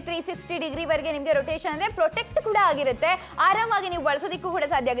 ನೀವೇ ನೋಡಿ 360 ಡಿಗ್ರಿ ವರೆಗೆ ನಿಮ್ಗೆ ರೊಟೇಷನ್ ಅಂದ್ರೆ ಪ್ರೊಟೆಕ್ಟ್ ಕೂಡ ಆಗಿರುತ್ತೆ. ಆರಾಮಾಗಿ ನೀವು ಬಳಸೋದಿಕ್ಕೂ ಕೂಡ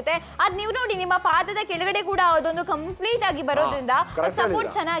ಸಾಧ್ಯ ಆಗುತ್ತೆ. ಅದ್ ನೀವು ನೋಡಿ, ನಿಮ್ಮ ಪಾದದ ಕೆಳಗಡೆ ಕೂಡ ಅದೊಂದು ಕಂಪ್ಲೀಟ್ ಆಗಿ ಬರೋದ್ರಿಂದ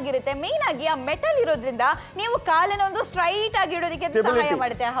ಸಪೋರ್ಟ್ ಚೆನ್ನಾಗಿರುತ್ತೆ. ಮೇನ್ ಆಗಿ ಆ ಮೆಟಲ್ ಇರೋದ್ರಿಂದ ನೀವು ಕಾಲನ್ನ ಒಂದು ಸ್ಟ್ರೈಟ್ ಆಗಿ ಇಡೋದಕ್ಕೆ ಸಹಾಯ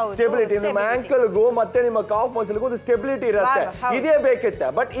ಮಾಡುತ್ತೆ. ಹೌದು, ಸ್ಟೆಬಿಲಿಟಿ ನಿಮ್ಮ ಆಂಕಲ್ಗೂ ಮತ್ತೆ ನಿಮ್ಮ ಕಾಫ್ ಮಸಲ್ಗೂ ಒಂದು ಸ್ಟೆಬಿಲಿಟಿ ಇರುತ್ತೆ. ಇದೇ ಬೇಕಿತ್ತೆ.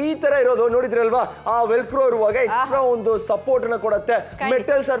 ಬಟ್ ಈ ತರ ಇರೋದು ನೋಡಿದ್ರಲ್ವಾ, ಆ ವೆಲ್ಕ್ರೋ ಇರುವಾಗ ಎಕ್ಸ್ಟ್ರಾ ಒಂದು ಸಪೋರ್ಟ್ ಅನ್ನ ಕೊಡುತ್ತೆ.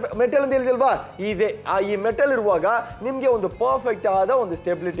 ಮೆಟಲ್ ಅಂತ ಹೇಳಿದಲ್ವಾ, ಇದೆ ಈ ಮೆಟಲ್ ಇರುವಾಗ ನಿಮ್ಗೆ ಒಂದು ಪರ್ಫೆಕ್ಟ್ ಆದ ಒಂದು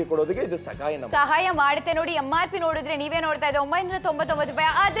ಸ್ಟೆಬಿಲಿಟಿ ಕೊಡೋದಕ್ಕೆ ಇದು ಸಹಾಯ ಮಾಡುತ್ತೆ. ನೋಡಿ, MRP ನೋಡಿದ್ರೆ ನೀವೇ ನೋಡ್ತಾ ಇದ್ದೆ 999 ರೂಪಾಯಿ.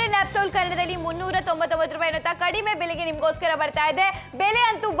 ಆದ್ರೆ ನ್ಯಾಪ್ತೋಲ್ ಕನ್ನಡದಲ್ಲಿ 399 ರೂಪಾಯಿ ಅಂತ ಕಡಿಮೆ ಬೆಲೆಗೆ ನಿಮ್ಗೋಸ್ಕರ ಬರ್ತಾ ಇದೆ. ಬೆಲೆ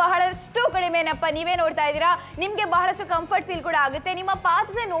ಅಂತೂ ಬಹಳಷ್ಟು ಕಡಿಮೆನಪ್ಪ. ನೀವೇ ನೋಡ್ತಾ ಇದ್ದೀರಾ, ನಿಮ್ಗೆ ಬಹಳಷ್ಟು ಕಂಫರ್ಟ್ ಫೀಲ್ ಕೂಡ ಆಗುತ್ತೆ. ನಿಮ್ಮ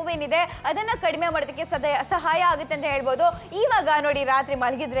ಪಾದದ ನೋವೇನಿದೆ ಅದನ್ನ ಕಡಿಮೆ ಮಾಡೋದಕ್ಕೆ ಸಹಾಯ ಆಗುತ್ತೆ ಅಂತ ಹೇಳ್ಬೋದು. ಇವಾಗ ನೋಡಿ, ರಾತ್ರಿ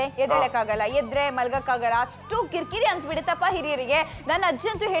ಮಲಗಿದ್ರೆ ಎದ್ದೇಳಕ್ಕಾಗಲ್ಲ, ಎದ್ರೆ ಮಲಗಕ್ಕಾಗಲ್ಲ, ಅಷ್ಟು ಕಿರಿಕಿರಿ ಅನ್ಸ್ಬಿಡುತ್ತಪ್ಪ ಹಿರಿಯರಿಗೆ. ನನ್ನ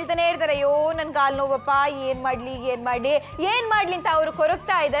ಅಜ್ಜಂತೂ ಹೇಳ್ತಾನೆ ಇರ್ತಾರೆ, ಅಯ್ಯೋ ನನ್ ಕಾಲ್ ನೋವಪ್ಪ, ಏನ್ ಮಾಡ್ಲಿ ಅಂತ ಅವ್ರು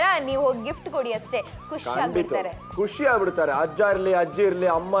ಕೊರಗ್ತಾ ಇದಾರ. ನೀವು ಹೋಗಿ ಗಿಫ್ಟ್ ಕೊಡಿ ಅಷ್ಟೇ, ಖುಷಿ ಆಗ್ಬಿಡ್ತಾರೆ. ಅಜ್ಜ ಇರ್ಲಿ, ಅಜ್ಜಿ ಇರ್ಲಿ,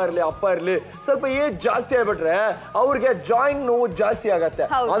 ಅಮ್ಮ ಇರ್ಲಿ, ಅಪ್ಪ ಇರ್ಲಿ, ಸ್ವಲ್ಪ ಏಜ್ ಜಾಸ್ತಿ ಆಗ್ಬಿಟ್ರೆ ಅವ್ರಿಗೆ ಜಾಯಿಂಟ್ ನೋವು ಜಾಸ್ತಿ ಆಗತ್ತೆ.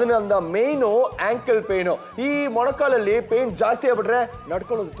 ಅದನ್ನ ಮೇನು ಆಂಕಲ್ ಪೇನು. ಈ ಮೊಣಕಾಲಲ್ಲಿ ಪೇನ್ ಜಾಸ್ತಿ ಆಗ್ಬಿಟ್ರೆ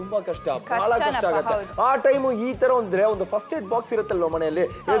ನಡ್ಕೊಳ್ಳೋದು ತುಂಬಾ ಕಷ್ಟ, ಬಹಳ ಕಷ್ಟ ಆಗುತ್ತೆ. ಆ ಟೈಮು ಈ ತರ ಒಂದು ಫಸ್ಟ್ ಏಡ್ ಬಾಕ್ಸ್ ಇರುತ್ತಲ್ವ ಮನೆಯಲ್ಲಿ,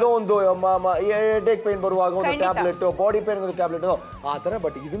 ಏನೋ ಒಂದು ಹೆಡ್ಏಕ್ ಪೇನ್ ಬರುವಾಗ ಒಂದು ಟ್ಯಾಬ್ಲೆಟ್, ಬಾಡಿ ಪೇನ್ ಒಂದು ಟ್ಯಾಬ್ಲೆಟ್, ಆ ತರ.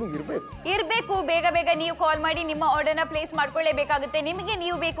 ಬಟ್ ಇದನ್ನು ಇರ್ಬೇಕು. ಬೇಗ ನೀವು ಕಾಲ್ ಮಾಡಿ ನಿಮ್ಮ ಆರ್ಡರ್ನ ಪ್ಲೇಸ್ ಮಾಡ್ಕೊಳ್ಳೇಬೇಕಾಗುತ್ತೆ. ನಿಮಗೆ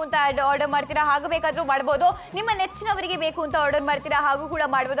ನೀವು ಬೇಕು ಅಂತ ಆರ್ಡರ್ ಮಾಡ್ತೀರಾ, ಹಾಗೂ ಬೇಕಾದ್ರೂ ಮಾಡ್ಬೋದು. ನಿಮ್ಮ ನೆಚ್ಚಿನವರಿಗೆ ಬೇಕು ಅಂತ ಆರ್ಡರ್ ಮಾಡ್ತೀರಾ, ಹಾಗೂ ಕೂಡ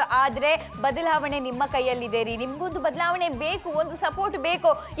ಮಾಡ್ಬೋದು. ಆದ್ರೆ ಬದಲಾವಣೆ ನಿಮ್ಮ ಕೈಯಲ್ಲಿದೆ ರೀ. ನಿಮ್ಗೊಂದು ಬದಲಾವಣೆ ಬೇಕು, ಒಂದು ಸಪೋರ್ಟ್ ಬೇಕು.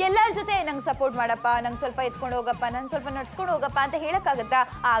 ಎಲ್ಲರ ಜೊತೆ ನಂಗೆ ಸಪೋರ್ಟ್ ಮಾಡಪ್ಪ, ನಂಗೆ ಸ್ವಲ್ಪ ಎತ್ಕೊಂಡು ಹೋಗಪ್ಪ, ನಂಗೆ ಸ್ವಲ್ಪ ನಡ್ಸ್ಕೊಂಡು ಹೋಗಪ್ಪ ಅಂತ ಹೇಳಕ್ಕಾಗತ್ತಾ?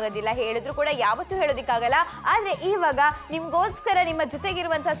 ಆಗೋದಿಲ್ಲ. ಹೇಳಿದ್ರು ಕೂಡ ಯಾವತ್ತೂ ಹೇಳೋದಿಕ್ಕಾಗಲ್ಲ. ಆದ್ರೆ ಇವಾಗ ನಿಮ್ಗೋಸ್ಕರ ನಿಮ್ಮ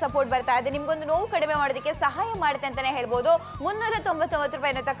ಜೊತೆಗಿರುವಂತಹ ಸಪೋರ್ಟ್ ಬರ್ತಾ ಇದೆ. ನಿಮ್ಗೊಂದು ನೋವು ಕಡಿಮೆ ಮಾಡೋದಕ್ಕೆ ಸಹಾಯ ಮಾಡುತ್ತೆ ಅಂತಾನೆ ಹೇಳ್ಬೋದು. 399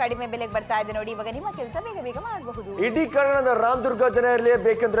 ರೂಪಾಯಿ ಕಡಿಮೆ ಬೆಲೆಗೆ ಬರ್ತಾ ಇದೆ. ನೋಡಿ, ಇವಾಗ ನಿಮ್ಮ ಕೆಲಸ ಬೇಗ ಮಾಡಬಹುದು. ಇಡೀ ಕನ್ನಡದ ರಾಮದುರ್ಗ ಜನ ಇರಲಿ,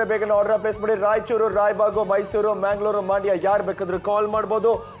 ಬೇಕಂದ್ರೆ ಬೇಗನೆ ಆರ್ಡರ್ ಪ್ಲೇಸ್ ಮಾಡಿ. ರಾಯಚೂರು, ರಾಯಬಾಗು, ಮೈಸೂರು, ಮ್ಯಾಂಗ್ಳೂರು, ಮಂಡ್ಯ ಯಾರು ಬೇಕಾದ್ರೂ ಕಾಲ್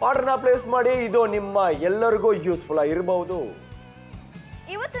ಮಾಡಬಹುದು, ಆರ್ಡರ್ನ ಪ್ಲೇಸ್ ಮಾಡಿ. ಇದು ನಿಮ್ಮ ಎಲ್ಲರಿಗೂ ಯೂಸ್ಫುಲ್ ಆಗಿರಬಹುದು.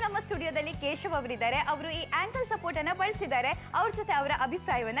 ಇವತ್ತು ನಮ್ಮ ಸ್ಟುಡಿಯೋದಲ್ಲಿ ಕೇಶವ್ ಅವರಿದ್ದಾರೆ. ಅವರು ಈ ಆಂಕಲ್ ಸಪೋರ್ಟ್ ಅನ್ನ ಬಳಸಿದ್ದಾರೆ. ಅವ್ರ ಜೊತೆ ಅವರ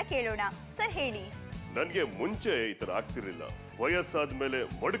ಅಭಿಪ್ರಾಯವನ್ನ ಕೇಳೋಣ. ಸರ್ ಹೇಳಿ. ನನಗೆ ಮುಂಚೆ ಈ ತರ ಆಗ್ತಿರ್ಲಿಲ್ಲ. ವಯಸ್ಸಾದ್ಮೇಲೆ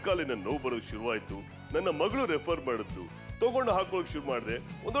ಮೊಣಕಾಲಿನ ನೋವು ಬರೋದು ಶುರುವಾಯ್ತು. ನನ್ನ ಮಗಳು ರೆಫರ್ ಮಾಡಿದ್ದು, ತಗೊಂಡು ಹಾಕೊಳ್ಳೋಕೆ ಶುರು ಮಾಡಿದೆ.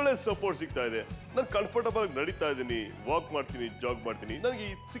 ಒಂದೊಳ್ಳೆ ಸಪೋರ್ಟ್ ಸಿಗ್ತಾ ಇದೆ. ನಾನು ಕಂಫರ್ಟಬಲ್ ಆಗಿ ನಡೀತಾ ಇದ್ದೀನಿ, ವಾಕ್ ಮಾಡ್ತೀನಿ, ಜಾಗ್ ಮಾಡ್ತೀನಿ. ನನಗೆ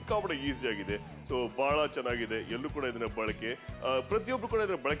ಸಿಕ್ಕಾಪಟ್ಟೆ ಈಸಿ ಆಗಿದೆ. ಸೊ ಬಹಳ ಚೆನ್ನಾಗಿದೆ. ಎಲ್ಲೂ ಕೂಡ ಇದನ್ನ ಪ್ರತಿಯೊಬ್ರು ಕೂಡ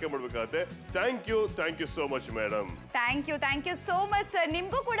ಇದನ್ನ ಬಳಕೆ ಮಾಡಬೇಕಾಗುತ್ತೆ. Thank you so much madam. Thank you so much sir.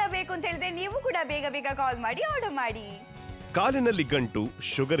 ನಿಮ್ಗೂ ಕೂಡ ಬೇಕು ಅಂತ ಹೇಳಿದ್ರೆ ನೀವು ಕೂಡ ಬೇಗ ಕಾಲ್ ಮಾಡಿ ಆರ್ಡರ್ ಮಾಡಿ. ಕಾಲಿನಲ್ಲಿ ಗಂಟು,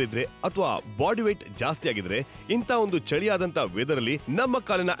 ಶುಗರ್ ಇದ್ರೆ ಅಥವಾ ಬಾಡಿ ವೇಟ್ ಜಾಸ್ತಿ ಆಗಿದ್ರೆ ಇಂಥ ಒಂದು ಚಳಿಯಾದಂತ ವೆದರ್ ಅಲ್ಲಿ ನಮ್ಮ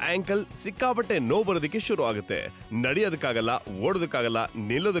ಕಾಲಿನ ಆಂಕಲ್ ಸಿಕ್ಕಾಪಟ್ಟೆ ನೋವು ಬರೋದಕ್ಕೆ ಶುರು ಆಗುತ್ತೆ. ನಡೆಯೋದಕ್ಕಾಗಲ್ಲ, ಓಡೋದಕ್ಕಾಗಲ್ಲ,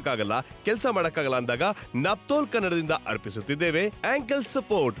 ನಿಲ್ಲೋದಕ್ಕಾಗಲ್ಲ, ಕೆಲಸ ಮಾಡಕ್ಕಾಗಲ್ಲ ಅಂದಾಗ ನಪ್ತೋಲ್ ಕನ್ನಡದಿಂದ ಅರ್ಪಿಸುತ್ತಿದ್ದೇವೆ ankle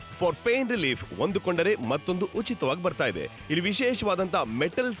support for pain relief. ಒಂದುಕೊಂಡರೆ ಮತ್ತೊಂದು ಉಚಿತವಾಗಿ ಬರ್ತಾ ಇದೆ. ಇಲ್ಲಿ ವಿಶೇಷವಾದಂತ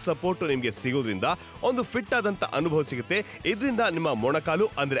ಮೆಟಲ್ ಸಪೋರ್ಟ್ ನಿಮ್ಗೆ ಸಿಗೋದ್ರಿಂದ ಒಂದು ಫಿಟ್ ಆದಂತ ಅನುಭವ ಸಿಗುತ್ತೆ. ಇದರಿಂದ ನಿಮ್ಮ ಮೊಣಕಾಲು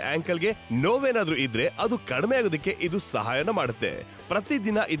ಅಂದ್ರೆ ಆಂಕಲ್ಗೆ ನೋವೇನಾದ್ರೂ ಇದ್ರೆ ಅದು ಕಡಿಮೆ ಆಗೋದಕ್ಕೆ ಇದು ಸಹಾಯ ಮಾಡುತ್ತೆ.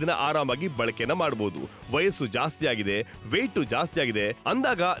 ಪ್ರತಿದಿನ ಇದನ್ನ ಆರಾಮಾಗಿ ಬಳಕೆನ ಮಾಡಬಹುದು. ವಯಸ್ಸು ಜಾಸ್ತಿ ಆಗಿದೆ, ವೇಟ್ ಜಾಸ್ತಿ ಆಗಿದೆ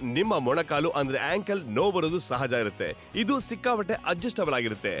ಅಂದಾಗ ನಿಮ್ಮ ಮೊಣಕಾಲು ಅಂದ್ರೆ ಆಂಕಲ್ ನೋವು ಬರೋದು ಸಹಜ ಇರುತ್ತೆ. ಇದು ಸಿಕ್ಕಾಪಟ್ಟೆ ಅಡ್ಜಸ್ಟಬಲ್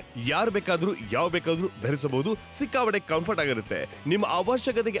ಆಗಿರುತ್ತೆ. ಯಾರು ಬೇಕಾದ್ರೂ ಯಾವ ಬೇಕಾದ್ರೂ ಧರಿಸಬಹುದು. ಸಿಕ್ಕಾಪಟ್ಟೆ ಕಂಫರ್ಟ್ ಆಗಿರುತ್ತೆ. ನಿಮ್ಮ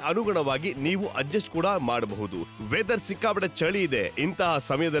ಅವಶ್ಯಕತೆಗೆ ಅನುಗುಣವಾಗಿ ನೀವು ಅಡ್ಜಸ್ಟ್ ಕೂಡ ಮಾಡಬಹುದು. ವೆದರ್ ಸಿಕ್ಕಾಪಟ್ಟೆ ಚಳಿ ಇದೆ. ಇಂತಹ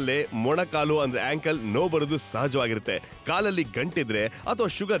ಸಮಯದಲ್ಲೇ ಮೊಣಕಾಲು ಅಂದ್ರೆ ಆಂಕಲ್ ನೋವು ಬರೋದು ಸಹಜವಾಗಿರುತ್ತೆ. ಕಾಲಲ್ಲಿ ಗಂಟಿದ್ರೆ ಅಥವಾ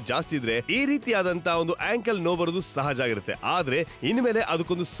ಶುಗರ್ ಜಾಸ್ತಿ ಇದ್ರೆ ಈ ರೀತಿಯಾದಂತಹ ಒಂದು ಆಂಕಲ್ ನೋವು ಬರೋದು ಸಹಜ ಆಗಿರುತ್ತೆ. ಆದ್ರೆ ಇನ್ಮೇಲೆ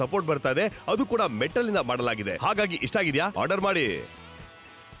ಅದಕ್ಕೊಂದು ಸಪೋರ್ಟ್ ಬರ್ತಾ ಇದೆ, ಅದು ಕೂಡ ಮೆಟಲ್ ಇಂದ ಮಾಡಲಾಗಿದೆ. ಹಾಗಾಗಿ ಇಷ್ಟ ಆಗಿದ್ಯಾ? ಆರ್ಡರ್ ಮಾಡಿ.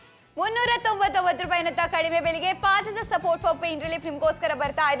 399 ರೂಪಾಯಿನಂತ ಕಡಿಮೆ ಬೆಲೆಗೆ ಪಾದದ ಸಪೋರ್ಟ್ ಫಾರ್ ಪೇನ್ ರಿಲೀಫ್ ನಿಮ್ಗೋಸ್ಕರ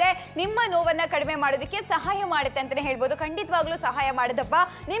ಬರ್ತಾ ಇದೆ. ನಿಮ್ಮ ನೋವನ್ನ ಕಡಿಮೆ ಮಾಡೋದಕ್ಕೆ ಸಹಾಯ ಮಾಡುತ್ತೆ ಅಂತಾನೆ ಹೇಳ್ಬೋದು. ಖಂಡಿತವಾಗ್ಲೂ ಸಹಾಯ ಮಾಡುತ್ತಪ್ಪ.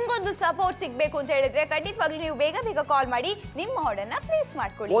 ನಿಮ್ಗೊಂದು ಸಪೋರ್ಟ್ ಸಿಗ್ಬೇಕು ಅಂತ ಹೇಳಿದ್ರೆ ಖಂಡಿತವಾಗ್ಲೂ ನೀವು ಬೇಗ ಬೇಗ ಕಾಲ್ ಮಾಡಿ ನಿಮ್ಮ ಆರ್ಡರ್ ನ ಪ್ಲೇಸ್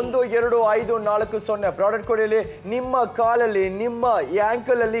ಮಾಡ್ಕೊಳ್ಳಿ. 125440 ಪ್ರಾಡಕ್ಟ್ ಕೊಡಿಯಲ್ಲಿ ನಿಮ್ಮ ಕಾಲಲ್ಲಿ ನಿಮ್ಮ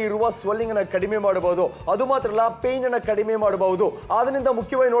ಆಂಕಲ್ ಅಲ್ಲಿ ಇರುವ ಸ್ವೆಲ್ಲಿಂಗ್ ಅನ್ನ ಕಡಿಮೆ ಮಾಡಬಹುದು. ಅದು ಮಾತ್ರ ಅಲ್ಲ, ಪೇನ್ ಅನ್ನ ಕಡಿಮೆ ಮಾಡಬಹುದು. ಅದರಿಂದ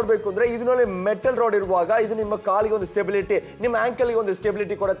ಮುಖ್ಯವಾಗಿ ನೋಡ್ಬೇಕು ಅಂದ್ರೆ ಇದರಲ್ಲಿ ಮೆಟಲ್ ರಾಡ್ ಇರುವಾಗ ಇದು ನಿಮ್ಮ ಕಾಲಿಗೆ ಒಂದು ಸ್ಟೆಬಿಲಿಟಿ, ನಿಮ್ಮ ಆಂಕಲ್ ಗೆ ಒಂದು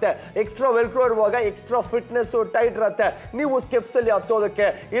ಸ್ಟೆಬಿಲಿಟಿ ಕೊಡುತ್ತೆ. ಎಕ್ಸ್ಟ್ರಾ ವೆಲ್ಕ್ರೋ ಇರುವಾಗ ಎಕ್ಸ್ಟ್ರಾ ಫಿಟ್ನೆಸ್ ಟೈಟ್ ಇರುತ್ತೆ. ನೀವು ಸ್ಟೆಪ್ಸ್ ಅಲ್ಲಿ ಹತ್ತೋದಕ್ಕೆ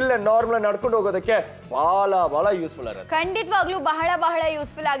ಇಲ್ಲ ನಾರ್ಮಲ್ ನಡ್ಕೊಂಡು ಹೋಗೋದಕ್ಕೆ ಬಹಳ ಯೂಸ್ಫುಲ್ ಆಗುತ್ತೆ. ಖಂಡಿತವಾಗ್ಲೂ ಬಹಳ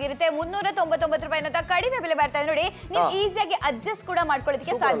ಯೂಸ್ಫುಲ್ ಆಗಿರುತ್ತೆ. 399 ರೂಪಾಯಿನಂತ ಕಡಿಮೆ ಬೆಲೆ ಬರ್ತಾ ಇದೆ ನೋಡಿ. ನೀವು ಈಸಿಯಾಗಿ ಅಡ್ಜಸ್ಟ್ ಕೂಡ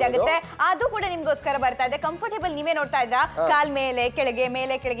ಮಾಡ್ಕೊಳ್ಳೋದಕ್ಕೆ ಸಾಧ್ಯ ಆಗುತ್ತೆ. ಅದು ಕೂಡ ನಿಮ್ಗೋಸ್ಕರ ಬರ್ತಾ ಇದೆ. ಕಂಫರ್ಟೇಬಲ್ ನೀವೇ ನೋಡ್ತಾ ಇದ್ರಾ, ಕಾಲ್ ಮೇಲೆ ಕೆಳಗೆ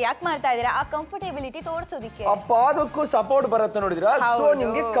ಯಾಕೆ ಮಾಡ್ತಾ ಇದೀರಾ? ಆ ಕಂಫರ್ಟೇಬಿಲಿಟಿ ತೋರಿಸೋದಕ್ಕೆ ಆ ಪಾದಕ್ಕೂ ಸಪೋರ್ಟ್ ಬರುತ್ತೆ ನೋಡಿದ್ರಾ. ಸೊ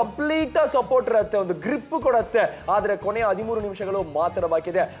ನಿಮ್ಗೆ ಕಂಪ್ಲೀಟ್ ಸಪೋರ್ಟ್ ಇರುತ್ತೆ, ಒಂದು ಗ್ರಿಪ್ ಕೊಡುತ್ತೆ. ಆದ್ರೆ ಕೊನೆಯ 13 ನಿಮಿಷಗಳು ಮಾತ್ರ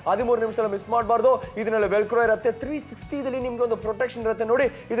ಬಾಕಿ ಇದೆ. 13 ನಿಮಿಷ ಮಿಸ್ ಮಾಡಬಾರ್ದು. ಇದರಲ್ಲಿ ವೆಲ್ಕ್ರೋ ಇರುತ್ತೆ. 360 ದಲ್ಲಿ ನಿಮ್ಗೆ ಒಂದು ಪ್ರೊಟೆಕ್ಷನ್ ಇರುತ್ತೆ ನೋಡಿ.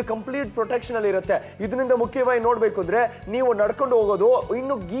 ಇದು ಕಂಪ್ಲೀಟ್ ಪ್ರೊಟೆಕ್ಷನ್ ಅಲ್ಲಿ ಇರುತ್ತೆ. ಇದರಿಂದ ಮುಖ್ಯವಾಗಿ ನೋಡ್ಬೇಕು ಅಂದ್ರೆ ನೀವು ನಡ್ಕೊಂಡು ಹೋಗೋದು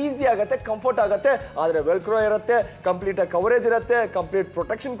ಇನ್ನು ಈಸಿ ಆಗುತ್ತೆ, ಕಂಫರ್ಟ್ ಆಗುತ್ತೆ. ಆದ್ರೆ ವೆಲ್ಕ್ರೋ ಇರುತ್ತೆ, ಕಂಪ್ಲೀಟ್ ಕವರೇಜ್ ಇರುತ್ತೆ, ಕಂಪ್ಲೀಟ್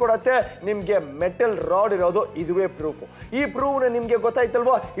ಪ್ರೊಟೆಕ್ಷನ್ ಕೊಡುತ್ತೆ. ನಿಮ್ಗೆ ಮೆಟಲ್ ರಾಡ್ ಇರೋದು ಇದುವೇ ಪ್ರೂಫ್. ಈ ಪ್ರೂಫ್ ನಿಮ್ಗೆ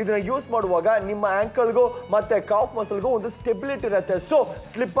ಗೊತ್ತಾಯ್ತಲ್ವಾ? ಇದನ್ನ ಯೂಸ್ ಮಾಡುವಾಗ ನಿಮ್ಮ ಆಂಕಲ್ಗೂ ಮತ್ತೆ ಕಾಫ್ ಮಸಲ್ಗೂ ಒಂದು ಸ್ಟೆಬಿಲಿಟಿ ಇರುತ್ತೆ. ಸೊ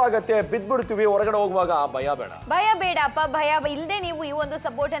ಸ್ಲಿಪ್ ಆಗುತ್ತೆ, ಬಿದ್ಬಿಡ್ತೀವಿ ಹೊರಗಡೆ ಹೋಗುವಾಗ. ಭಯ ಬೇಡಪ್ಪ. ಭಯ ಇಲ್ಲದೆ ನೀವು ಈ ಒಂದು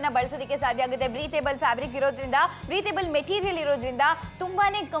ಸಪೋರ್ಟ್ ಅನ್ನ ಬಳಸೋದಕ್ಕೆ ಸಾಧ್ಯ ಆಗುತ್ತೆ. ಬ್ರೀಥೇಬಲ್ ಫ್ಯಾಬ್ರಿಕ್ ಇರೋದ್ರಿಂದ, ಬ್ರೀಥೇಬಲ್ ಮೆಟೀರಿಯಲ್ ಇರೋದ್ರಿಂದ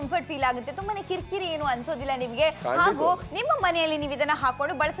ತುಂಬಾನೇ ಕಂಫರ್ಟ್ ಫೀಲ್ ಆಗುತ್ತೆ. ತುಂಬಾನೇ ಕಿರಿಕಿರಿ ಏನು ಅನ್ಸೋದಿಲ್ಲ ನಿಮ್ಗೆ. ಹಾಗೂ ನಿಮ್ಮ ಮನೆಯಲ್ಲಿ ನೀವು ಇದನ್ನ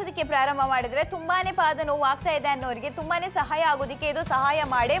ಹಾಕೊಂಡು ಬಳಸೋದಕ್ಕೆ ಪ್ರಾರಂಭ ಮಾಡಿದ್ರೆ ತುಂಬಾನೇ ಪಾದ ನೋವು ಆಗ್ತಾ ಇದೆ ಅನ್ನೋರಿಗೆ ತುಂಬಾನೇ ಸಹಾಯ ಆಗೋದಕ್ಕೆ ಇದು ಸಹಾಯ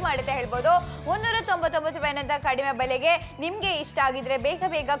ಮಾಡುತ್ತೆ ಹೇಳ್ಬೋದು. 399 ರೂಪಾಯಿನಂತ ಕಡಿಮೆ ಬೆಲೆಗೆ ನಿಮ್ಗೆ ಇಷ್ಟ ಆಗಿದ್ರೆ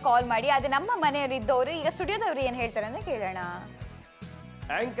ಬೇಗ ಕಾಲ್ ಮಾಡಿ. ಅದು ನಮ್ಮ ಮನೆಯಲ್ಲಿ ಇದ್ದವರು ಈಗ ಸ್ಟುಡಿಯೋದವರು ಏನ್ ಹೇಳ್ತಾರೆ ಅಂತ ಕೇಳೋಣ.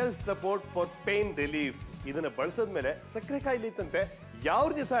 Ankle support for pain relief ಇದನ್ನ ಬಳಸೋದ್ಮೇಲೆ ಸಕ್ಕರೆ ಕಾಯಿಲೆ ಇತ್ತಂತೆ. ಯಾವ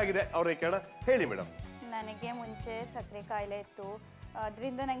ದಿವಸ ಆಗಿದೆ ಅವ್ರಿಗೆ ಕೇಳ ಹೇಳಿ ಮೇಡಮ್. ನನಗೆ ಮುಂಚೆ ಸಕ್ಕರೆ ಕಾಯಿಲೆ ಇತ್ತು.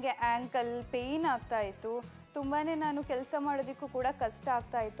 ಅದರಿಂದ ನನಗೆ ಆ್ಯಂಕಲ್ ಪೇಯ್ನ್ ಆಗ್ತಾ ಇತ್ತು. ತುಂಬಾ ನಾನು ಕೆಲಸ ಮಾಡೋದಕ್ಕೂ ಕೂಡ ಕಷ್ಟ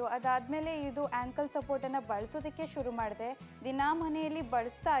ಆಗ್ತಾ ಇತ್ತು. ಅದಾದಮೇಲೆ ಇದು ಆ್ಯಂಕಲ್ ಸಪೋರ್ಟನ್ನು ಬಳಸೋದಕ್ಕೆ ಶುರು ಮಾಡಿದೆ. ದಿನಾ ಮನೆಯಲ್ಲಿ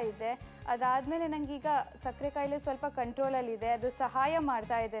ಬಳಸ್ತಾ ಇದ್ದೆ. ಅದಾದಮೇಲೆ ನನಗೀಗ ಸಕ್ಕರೆ ಕಾಯಿಲೆ ಸ್ವಲ್ಪ ಕಂಟ್ರೋಲಲ್ಲಿದೆ. ಅದು ಸಹಾಯ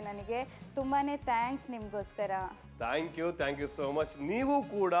ಮಾಡ್ತಾ ಇದೆ ನನಗೆ. ತುಂಬಾ ಥ್ಯಾಂಕ್ಸ್ ನಿಮಗೋಸ್ಕರ. Thank you so much. ನೀವು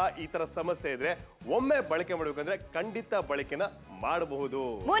ಕೂಡ ಈ ತರ ಸಮಸ್ಯೆ ಇದ್ರೆ ಒಮ್ಮೆ ಬಳಕೆ ಮಾಡಬೇಕಂದ್ರೆ ಖಂಡಿತ ಬಳಕೆನ ಮಾಡಬಹುದು.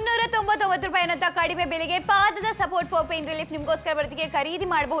 399 ರೂಪಾಯಿನಂತ ಕಡಿಮೆ ಬೆಲೆಗೆ ಪಾದದ ಸಪೋರ್ಟ್ ಫಾರ್ ಪೇನ್ ರಿಲೀಫ್ ನಿಮ್ಗೋಸ್ಕರ ಬರೋದಕ್ಕೆ ಖರೀದಿ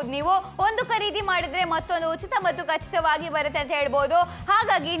ಮಾಡಬಹುದು. ನೀವು ಒಂದು ಖರೀದಿ ಮಾಡಿದ್ರೆ ಮತ್ತೊಂದು ಉಚಿತ ಮತ್ತು ಖಚಿತವಾಗಿ ಬರುತ್ತೆ ಅಂತ ಹೇಳ್ಬೋದು.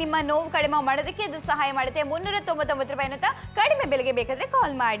 ಹಾಗಾಗಿ ನಿಮ್ಮ ನೋವು ಕಡಿಮೆ ಮಾಡೋದಕ್ಕೆ ಇದು ಸಹಾಯ ಮಾಡುತ್ತೆ. 399 ರೂಪಾಯಿನಂತ ಕಡಿಮೆ ಬೆಲೆಗೆ ಬೇಕಾದ್ರೆ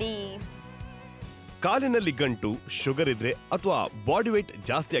ಕಾಲ್ ಮಾಡಿ. ಕಾಲಿನಲ್ಲಿ ಗಂಟು, ಶುಗರ್ ಇದ್ರೆ ಅಥವಾ ಬಾಡಿ weight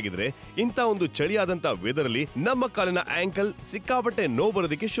ಜಾಸ್ತಿ ಆಗಿದ್ರೆ ಇಂಥ ಒಂದು ಚಳಿಯಾದಂತ ವೆದರ್ ಅಲ್ಲಿ ನಮ್ಮ ಕಾಲಿನ ಆಂಕಲ್ ಸಿಕ್ಕಾಪಟ್ಟೆ ನೋವು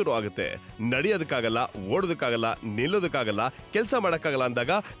ಬರೋದಕ್ಕೆ ಶುರು ಆಗುತ್ತೆ. ನಡೆಯೋದಕ್ಕಾಗಲ್ಲ, ಓಡೋದಕ್ಕಾಗಲ್ಲ, ನಿಲ್ಲೋದಕ್ಕಾಗಲ್ಲ, ಕೆಲಸ ಮಾಡಕ್ಕಾಗಲ್ಲ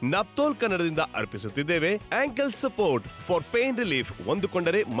ಅಂದಾಗ ನಪ್ತೋಲ್ ಕನ್ನಡದಿಂದ ಅರ್ಪಿಸುತ್ತಿದ್ದೇವೆ ankle support for pain relief.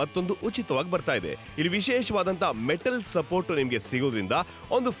 ಒಂದುಕೊಂಡರೆ ಮತ್ತೊಂದು ಉಚಿತವಾಗಿ ಬರ್ತಾ ಇದೆ. ಇಲ್ಲಿ ವಿಶೇಷವಾದಂತ ಮೆಟಲ್ ಸಪೋರ್ಟ್ ನಿಮ್ಗೆ ಸಿಗೋದ್ರಿಂದ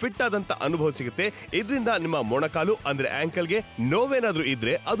ಒಂದು ಫಿಟ್ ಆದಂತ ಅನುಭವ ಸಿಗುತ್ತೆ. ಇದರಿಂದ ನಿಮ್ಮ ಮೊಣಕಾಲು ಅಂದ್ರೆ ಆಂಕಲ್ಗೆ ನೋವೇನಾದ್ರೂ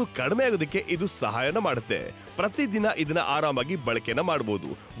ಇದ್ರೆ ಅದು ಕಡಿಮೆ ಆಗೋದಕ್ಕೆ ಇದು ಸಹಾಯ ಮಾಡುತ್ತೆ. ಪ್ರತಿದಿನ ಇದನ್ನ ಆರಾಮಾಗಿ ಬಳಕೆನ ಮಾಡಬಹುದು.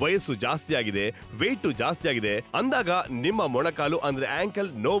 ವಯಸ್ಸು ಜಾಸ್ತಿ ಆಗಿದೆ, ವೇಟ್ ಜಾಸ್ತಿ ಆಗಿದೆ ಅಂದಾಗ ನಿಮ್ಮ ಮೊಣಕಾಲು ಅಂದ್ರೆ ಆಂಕಲ್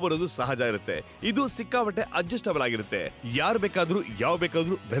ನೋವು ಬರೋದು ಸಹಜ ಇರುತ್ತೆ. ಇದು ಸಿಕ್ಕಾಪಟ್ಟೆ ಅಡ್ಜಸ್ಟಬಲ್ ಆಗಿರುತ್ತೆ. ಯಾರು ಬೇಕಾದ್ರೂ ಯಾವ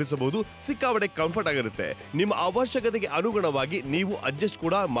ಬೇಕಾದ್ರೂ ಧರಿಸಬಹುದು. ಸಿಕ್ಕಾಪಟ್ಟೆ ಕಂಫರ್ಟ್ ಆಗಿರುತ್ತೆ. ನಿಮ್ಮ ಅವಶ್ಯಕತೆಗೆ ಅನುಗುಣವಾಗಿ ನೀವು ಅಡ್ಜಸ್ಟ್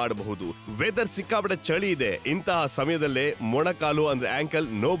ಕೂಡ ಮಾಡಬಹುದು. ವೆದರ್ ಸಿಕ್ಕಾಪಟ್ಟೆ ಚಳಿ ಇದೆ. ಇಂತಹ ಸಮಯದಲ್ಲೇ ಮೊಣಕಾಲು ಅಂದ್ರೆ ಆಂಕಲ್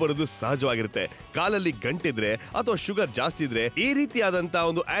ನೋವು ಬರೋದು ಸಹಜವಾಗಿರುತ್ತೆ. ಕಾಲಲ್ಲಿ ಗಂಟಿದ್ರೆ ಅಥವಾ ಶುಗರ್ ಜಾಸ್ತಿ ಇದ್ರೆ ಈ ರೀತಿಯಾದಂತಹ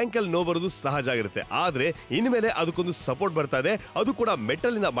ಒಂದು ಆಂಕಲ್ ನೋವು ಬರೋದು ಸಹಜ ಆಗಿರುತ್ತೆ. ಆದ್ರೆ ಇನ್ಮೇಲೆ ಅದಕ್ಕೊಂದು ಸಪೋರ್ಟ್ ಬರ್ತಾ ಇದೆ. ಅದು ಕೂಡ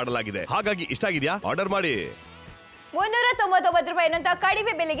ಮೆಟಲ್ ಇಂದ ಮಾಡಲಾಗಿದೆ. ಹಾಗಾಗಿ ಇಷ್ಟ ಆಗಿದೆಯಾ? ಆರ್ಡರ್ ಮಾಡಿ. 399 ರೂಪಾಯಿನಂತ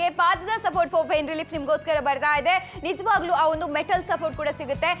ಕಡಿಮೆ ಬೆಲೆಗೆ ಪಾದದ ಸಪೋರ್ಟ್ ಫಾರ್ ಪೇನ್ ರಿಲೀಫ್ ನಿಮ್ಗೋಸ್ಕರ ಬರ್ತಾ ಇದೆ. ನಿಜವಾಗ್ಲೂ ಆ ಒಂದು ಮೆಟಲ್ ಸಪೋರ್ಟ್ ಕೂಡ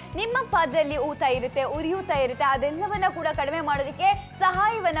ಸಿಗುತ್ತೆ. ನಿಮ್ಮ ಪಾದದಲ್ಲಿ ಊತ ಇರುತ್ತೆ, ಉರಿಯೂತ ಇರುತ್ತೆ, ಅದೆಲ್ಲವನ್ನ ಕೂಡ ಕಡಿಮೆ ಮಾಡೋದಕ್ಕೆ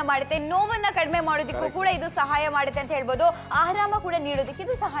ಸಹಾಯವನ್ನ ಮಾಡುತ್ತೆ. ನೋವನ್ನ ಕಡಿಮೆ ಮಾಡೋದಕ್ಕೂ ಕೂಡ ಇದು ಸಹಾಯ ಮಾಡುತ್ತೆ ಅಂತ ಹೇಳ್ಬೋದು. ಆರಾಮ ಕೂಡ ನೀಡೋದಕ್ಕೆ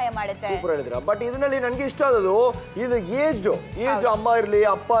ಇದು ಸಹಾಯ ಮಾಡುತ್ತೆ. ಬಟ್ ಇದರಲ್ಲಿ ನನಗೆ ಇಷ್ಟ ಆದದು ಇದು ಏಜ್ ಅಮ್ಮ ಇರ್ಲಿ,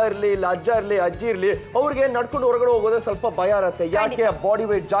 ಅಪ್ಪ ಇರ್ಲಿ, ಇಲ್ಲ ಅಜ್ಜ ಇರ್ಲಿ, ಅಜ್ಜಿ ಇರ್ಲಿ, ಅವ್ರಿಗೆ ನಡ್ಕೊಂಡು ಹೊರಗಡೆ ಹೋಗೋದೇ ಸ್ವಲ್ಪ ಭಯ ಇರುತ್ತೆ. ಯಾಕೆ? ಬಾಡಿ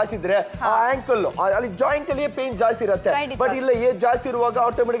weight ಜಾಸ್ತಿ ಇದ್ರೆ ಆ ಆಂಕಲ್ ಅಲ್ಲಿ ಜಾಯಿಂಟ್ ಅಲ್ಲಿ ಪೇನ್ ಜಾಸ್ತಿ ಇರುತ್ತೆ. ಬಟ್ ಇಲ್ಲ ಏಜ್ ಜಾಸ್ತಿ ಇರುವಾಗ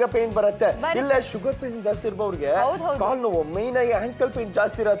ಆಟೋಮೆಟಿಕ್ ಪೇನ್ ಬರುತ್ತೆ. ಇಲ್ಲ ಶುಗರ್ ಪೇಷಂಟ್ ಜಾಸ್ತಿ ಇರುವವರಿಗೆ ಕಾಲ್ ನೋವು, ಮೈನ್ ಆಗಿ ಆಂಕಲ್ ಪೇನ್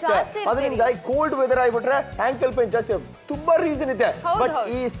ಜಾಸ್ತಿ ಇರುತ್ತೆ. ಅದರಿಂದ ಕೋಲ್ಡ್ ವೆದರ್ ಆಗಿಬಿಟ್ರೆ ಆಂಕಲ್ ಪೇನ್ ಜಾಸ್ತಿ. ತುಂಬಾ ರೀಸನ್ ಇದೆ. ಬಟ್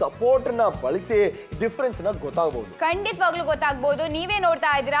ಈ ಸಪೋರ್ಟ್ ನ ಬಳಸಿ ಡಿಫರೆನ್ಸ್ ನ ಗೊತ್ತಾಗಬಹುದು. ಖಂಡಿತವಾಗ್ಲೂ ಗೊತ್ತಾಗಬಹುದು. ನೀವೇ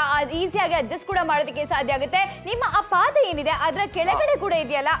ನೋಡ್ತಾ ಇದ್ದೀರಾ, ಈಸಿಯಾಗಿ ಅಡ್ಜಸ್ಟ್ ಕೂಡ ಮಾಡೋದಕ್ಕೆ ಸಾಧ್ಯ ಆಗುತ್ತೆ. ನಿಮ್ಮ ಆ ಪಾದ ಏನಿದೆ ಅದರ ಕೆಳಗಡೆ ಕೂಡ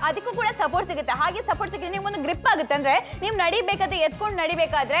ಇದೆಯಲ್ಲ, ಅದಕ್ಕೂ ಕೂಡ ಸಪೋರ್ಟ್ ಸಿಗುತ್ತೆ. ಹಾಗೆ ಸಪೋರ್ಟ್ ಸಿಗುತ್ತೆ, ನಿಮ್ಗೆ ಒಂದು ಗ್ರಿಪ್ ಆಗುತ್ತೆ. ಅಂದ್ರೆ ನೀವು ನಡಿಬೇಕಾದ್ರೆ, ಎತ್ಕೊಂಡು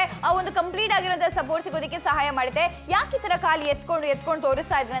ನಡಿಬೇಕಾದ್ರೆ ಆ ಒಂದು ಕಂಪ್ಲೀಟ್ ಆಗಿರುವಂತಹ ಸಪೋರ್ಟ್ ಸಿಗೋದಕ್ಕೆ ಸಹಾಯ ಮಾಡುತ್ತೆ. ಯಾಕೆ ಈ ತರ ಕಾಲು ಎತ್ಕೊಂಡು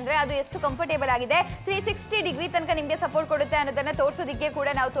ತೋರಿಸ್ತಾ ಇದ್ರೆ ಅಂದ್ರೆ ಅದು ಎಷ್ಟು ಕಂಫರ್ಟೇಬಲ್ ಆಗಿದೆ. 360 ಡಿಗ್ರಿ ತನಕ ನಿಮ್ಗೆ ಸಪೋರ್ಟ್ ಕೊಡುತ್ತೆ ಅನ್ನೋದನ್ನ ತೋರಿಸೋದಕ್ಕೆ ಕೂಡ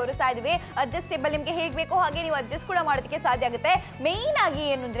ನಾವು ತೋರಿಸ್ತಾ ಇದೀವಿ. ಅಡ್ಜಸ್ಟೇಬಲ್ ನಿಮ್ಗೆ ಹೇಗೆ ಬೇಕೋ ಹಾಗೆ ನೀವು ಅಡ್ಜಸ್ಟ್ ಕೂಡ ಮಾಡೋದಕ್ಕೆ ಸಾಧ್ಯ ಆಗುತ್ತೆ. ಮೇನ್ ಆಗಿ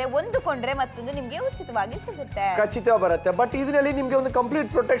ಏನು ಅಂದ್ರೆ ಒಂದು ಕೊಂಡ್ರೆ ಮತ್ತೊಂದು ನಿಮ್ಗೆ ಉಚಿತವಾಗಿ ಸಿಗುತ್ತೆ, ಖಚಿತ ಬರುತ್ತೆ. ಬಟ್ ಇದರಲ್ಲಿ ನಿಮ್ಗೆ ಒಂದು ಕಂಪ್ಲೀಟ್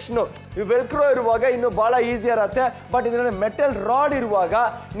ಪ್ರೊಟೆಕ್ಷನ್ ವೆಲ್ಕ್ರೋ ಇರುವಾಗ ಇನ್ನು ಬಹಳ ಈಸಿ ಇರುತ್ತೆ. ಬಟ್ ಇದರಲ್ಲಿ ಮೆಟಲ್ ರಾಡ್ ಇರುವಾಗ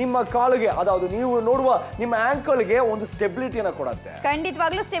ನಿಮ್ಮ ಕಾಲಿಗೆ ಅದಾವುದು ನೀವು ನೋಡುವ ನಿಮ್ಮ ಆಂಕಲ್ಗೆ ಒಂದು ಸ್ಟೆಬಿಲಿಟಿಯನ್ನು ಕೊಡುತ್ತೆ.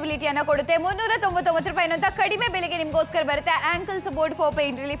 ಖಂಡಿತವಾಗ್ಲೂ ಸ್ಟೆಬಿಲಿಟಿಯನ್ನು ಕೊಡುತ್ತೆ. 399 ರೂಪಾಯಿ ಅಂತ ಕಡಿಮೆ ಬೆಲೆಗೆ ನಿಮ್ಗೋಸ್ಕರ ಬರುತ್ತೆ. Ankle support for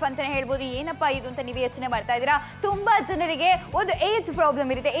pain relief ಅಂತಾನೆ ಹೇಳ್ಬೋದು. ಏನಪ್ಪಾ ಇದು ಅಂತ ನೀವು ಯೋಚನೆ ಮಾಡ್ತಾ ಇದ್ದೀರಾ. ತುಂಬಾ ಜನರಿಗೆ ಒಂದು ಏಜ್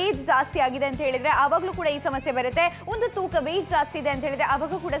ಪ್ರಾಬ್ಲಮ್ ಇರುತ್ತೆ. ಏಜ್ ಜಾಸ್ತಿ ಆಗಿದೆ ಅಂತ ಹೇಳಿದ್ರೆ ಆವಾಗಲೂ ಕೂಡ ಈ ಸಮಸ್ಯೆ ಬರುತ್ತೆ. ಒಂದು ತೂಕ ವೇಟ್ ಜಾಸ್ತಿ ಇದೆ ಅಂತ ಹೇಳಿದ್ರೆ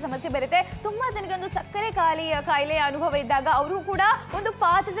ಆವಾಗ ಕೂಡ ಸಮಸ್ಯೆ ಬರುತ್ತೆ. ತುಂಬಾ ಜನಕ್ಕೆ ಒಂದು ಸಕ್ಕರೆ ಕಾಯಿಲೆಯ ಅನುಭವ ಇದ್ದಾಗ ಅವರು ಕೂಡ ಒಂದು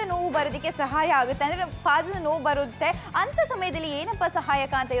ಪಾದದ ನೋವು ಬರೋದಕ್ಕೆ ಸಹಾಯ ಆಗುತ್ತೆ. ಅಂದ್ರೆ ಪಾದದ ನೋವು ಬರುತ್ತೆ. ಅಂತ ಸಮಯದಲ್ಲಿ ಏನಪ್ಪಾ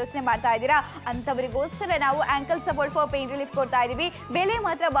ಸಹಾಯಕ ಅಂತ ಯೋಚನೆ ಮಾಡ್ತಾ ಇದ್ದೀರಾ. ಅಂತವರಿಗೋಸ್ಕರ ನಾವು ankle support for pain relief ಕೊಡ್ತಾ ಇದೀವಿ. ಬೆಲೆ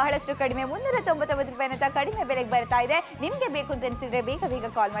ಮಾತ್ರ ಬಹಳಷ್ಟು ಕಡಿಮೆ, 399 ರೂಪಾಯಿ ಅಂತ ಕಡಿಮೆ ಬೆಲೆಗೆ ಬರ್ತಾ ಇದೆ. ನಿಮ್ಗೆ ಬೇಕು ಅಂತ ಅನ್ಸಿದ್ರೆ ಬೇಗ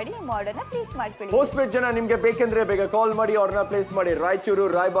ಕಾಲ್ ಮಾಡಿ ನಿಮ್ಮ ಆರ್ಡರ್ನ ಪ್ಲೇಸ್ ಮಾಡ್ಕೊಳ್ಳಿ. ಹೋಸ್ಪೇಟ್ ಜನ ನಿಮ್ಗೆ ಬೇಕೆಂದ್ರೆ ಬೇಗ ಕಾಲ್ ಮಾಡಿ ಆರ್ಡರ್ನ ಪ್ಲೇಸ್ ಮಾಡಿ. ರಾಯಚೂರು,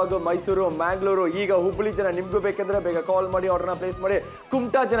 ರಾಯಬಾಗ್, ಮೈಸೂರು, ಮ್ಯಾಂಗ್ಳೂರು, ಈಗ ಹುಬ್ಬಳ್ಳಿ ಜನ ನಿಮ್ಗೂ ಬೇಕೆಂದ್ರೆ ಬೇಗ ಕಾಲ್ ಮಾಡಿ ಆರ್ಡರ್ನ ಪ್ಲೇಸ್ ಮಾಡಿ.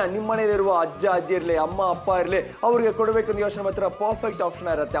 ಕುಮಟಾ ಜನ ನಿಮ್ಮ ಮನೆಯಲ್ಲಿರುವ ಅಜ್ಜ ಅಜ್ಜಿ ಇರಲಿ, ಅಮ್ಮ ಅಪ್ಪ ಇರಲಿ, ಅವ್ರಿಗೆ ಕೊಡಬೇಕಂತ ಯೋಚನೆ ಮಾತ್ರ ಪರ್ಫೆಕ್ಟ್ ಆಪ್ಷನ್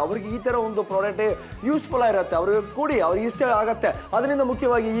ಇರುತ್ತೆ. ಅವ್ರಿಗೆ ಈ ತರ ಒಂದು ಪ್ರಾಡಕ್ಟ್ ಯೂಸ್ಫುಲ್ ಆಗಿರುತ್ತೆ. ಅವ್ರಿಗೆ ಕೂಡಿ ಅವ್ರಿಗೆ ಇಷ್ಟ ಆಗುತ್ತೆ. ಅದರಿಂದ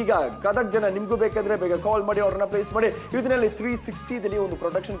ಮುಖ್ಯವಾಗಿ ಈಗ ಗದಗ ಜನ ನಿಮ್ಗೂ ಬೇಕಂದ್ರೆ ಬೇಗ ಕಾಲ್ ಮಾಡಿ ಆರ್ಡರ್ನ ಪ್ಲೇಸ್ ಮಾಡಿ. ಇದರಲ್ಲಿ 360 ಒಂದು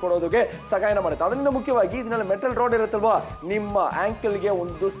ಪ್ರೊಟೆಕ್ಷನ್ ಕೊಡೋದಕ್ಕೆ ಸಹಾಯ ಮಾಡುತ್ತೆ. ಅದರಿಂದ ಮುಖ್ಯವಾಗಿ ಇದರಲ್ಲಿ ಮೆಟಲ್ ರಾಡ್ ಇರುತ್ತಲ್ವಾ, ನಿಮ್ಮ ಆಂಕಲ್ಗೆ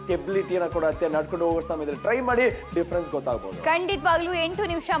ಒಂದು ಸ್ಟೆಬಿಲಿಟಿಯನ್ನು ಕೊಡುತ್ತೆ. ನಡ್ಕೊಂಡು ಹೋಗೋ ಸಮಯದಲ್ಲಿ ಟ್ರೈ ಮಾಡಿ, ಡಿಫರೆನ್ಸ್ ಗೊತ್ತಾಗಬಹುದು. ಖಂಡಿತವಾಗ್ಲೂ 8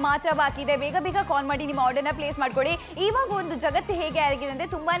 ನಿಮಿಷ ಮಾತ್ರ ಬಾಕಿ ಇದೆ. ಬೇಗ ಕಾಲ್ ಮಾಡಿ ನಿಮ್ಮ ಆರ್ಡರ್ನ ಪ್ಲೇಸ್ ಮಾಡ್ಕೊಳ್ಳಿ. ಇವಾಗ ಒಂದು ಜಗತ್ತು ಹೇಗೆ ಆಗಿದೆ ಅಂದ್ರೆ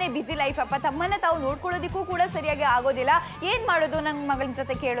ತುಂಬಾನೇ ಬಿಸಿ ಲೈಫ್ ಅಪ್ಪ. ತಮ್ಮನ್ನ ತಾವು ನೋಡ್ಕೊಳ್ಳೋದಕ್ಕೂ ಕೂಡ ಸರಿಯಾಗಿ ಆಗೋದಿಲ್ಲ. ಏನ್ ಮಾಡೋದು, ನನ್ನ ಮಗಳ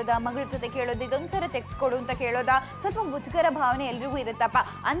ಜೊತೆ ಕೇಳೋದಾ, ಮಗಳ ಜೊತೆ ಕೇಳೋದು, ಇದೊಂಥರ ಟೆಕ್ಸ್ಟ್ ಕೊಡು ಅಂತ ಕೇಳೋದಾ, ಸ್ವಲ್ಪ ಮುಜುಗರ ಭಾವನೆ ಎಲ್ರಿಗೂ ಇರುತ್ತಪ್ಪ.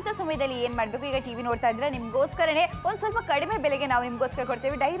 ಅಂತ ಸಮಯದಲ್ಲಿ ಏನ್ ಮಾಡ್ಬೇಕು, ಈಗ ಟಿವಿ ನೋಡ್ತಾ ಇದ್ರೆ ನಿಮ್ಗೋಸ್ಕರನೇ ಒಂದ್ ಸ್ವಲ್ಪ ಕಡಿಮೆ ಬೆಲೆಗೆ ನಾವು ನಿಮ್ಗೋಸ್ಕರ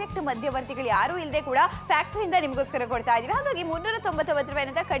ಕೊಡ್ತೇವೆ. ಡೈರೆಕ್ಟ್ ಮಧ್ಯವರ್ತಿಗಳು ಯಾರು ಇಲ್ಲದೆ ಕೂಡ ಫ್ಯಾಕ್ಟರಿಯಿಂದ ನಿಮ್ಗೋಸ್ಕರ ಕೊಡ್ತಾ ಇದೀವಿ. ಹಾಗಾಗಿ 399 ರೂಪಾಯಿ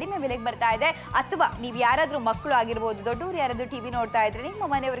ಅಂತ ಕಡಿಮೆ ಬೆಲೆಗೆ ಬರ್ತಾ ಇದೆ. ಅಥವಾ ನೀವು ಯಾರಾದ್ರೂ ಮಕ್ಕಳು ಆಗಿರ್ಬೋದು, ದೊಡ್ಡವರು ಯಾರಾದ್ರೂ ಟಿವಿ ನೋಡ್ತಾ ಇದ್ರೆ ನಿಮ್ಮ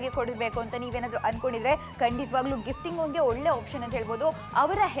ಮನೆಯವರಿಗೆ ಕೊಡಬೇಕು ಅಂತ ನೀವೇನಾದ್ರೂ ಅನ್ಕೊಂಡಿದ್ರೆ ಖಂಡಿತವಾಗ್ಲೂ ಗಿಫ್ಟಿಂಗ್ ಒಂದು ಒಳ್ಳೆ ಆಪ್ಷನ್ ಅಂತ ಹೇಳ್ಬೋದು.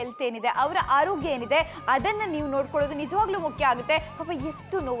 ಅವರ ಹೆಲ್ತ್ ಏನಿದೆ, ಅವರ ಆರೋಗ್ಯ ಏನಿದೆ, ಅದನ್ನ ನೀವು ನೋಡ್ಕೊಳ್ಳೋದು ನಿಜವಾಗ್ಲೂ ಮುಖ್ಯ ಆಗುತ್ತೆ. ಪಾಪ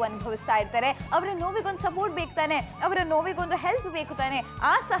ಎಷ್ಟು ನೋವು ಅನುಭವಿಸ್ತಾ ಇರ್ತಾರೆ. ಅವರ ನೋವಿಗೊಂದು ಸಪೋರ್ಟ್ ಬೇಕು ತಾನೆ, ಅವರ ನೋವಿಗೊಂದು ಹೆಲ್ಪ್ ಬೇಕು ತಾನೆ.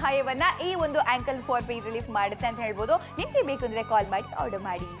 ಆ ಸಹಾಯವನ್ನ ಈ ಒಂದು ಆಂಕಲ್ ಫಾರ್ ಪೇನ್ ರಿಲೀಫ್ ಮಾಡುತ್ತೆ ಅಂತ ಹೇಳ್ಬೋದು. ನಿಮ್ಗೆ ಬೇಕು ಅಂದ್ರೆ ಕಾಲ್ ಮಾಡಿ ಆರ್ಡರ್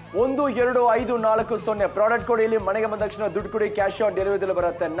ಮಾಡಿ. 125440 ಪ್ರಾಡಕ್ಟ್ ಕೊಡಿ. ಇಲ್ಲಿ ಮನೆಗೆ ಬಂದ ತಕ್ಷಣ ದುಡ್ಡು ಕೊಡಿ, ಕ್ಯಾಶ್ ಆನ್ ಡೆಲಿವರಿ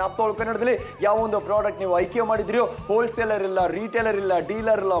ಬರುತ್ತೆ. ನಾಪ್ತೋಳ್ ಕನ್ನಡದಲ್ಲಿ ಯಾವ ಒಂದು ಪ್ರಾಡಕ್ಟ್ ನೀವು ಆಯ್ಕೆ ಮಾಡಿದ್ರಿಯೋ, ಹೋಲ್ಸೇಲರ್ ಇಲ್ಲ, ರಿಟೇಲರ್ ಇಲ್ಲ,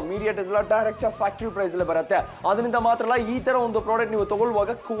 ಡೀಲರ್ ಇಲ್ಲ, ಮೀಡಿಯೇಟರ್ಸ್ ಇಲ್ಲ, ಡೈರೆಕ್ಟ್ ಫ್ಯಾಕ್ಟರಿ ಪ್ರೈಸ್ ಅಲ್ಲಿ ಬರುತ್ತೆ. ಅದರಿಂದ ಮಾತ್ರ ಅಲ್ಲ, ಈ ತರ ಒಂದು ಪ್ರಾಡಕ್ಟ್ ನೀವು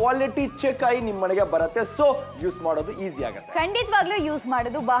ತಗೊಳ್ಳುವಾಗ ಕ್ವಾಲಿಟಿ ಚೆಕ್ ಆಗಿ ನಿಮ್ಮ ಮನೆಗೆ ಬರುತ್ತೆ. ಸೊ ಯೂಸ್ ಮಾಡೋದು ಈಸಿ ಆಗುತ್ತೆ. ಖಂಡಿತವಾಗ್ಲೂ ಯೂಸ್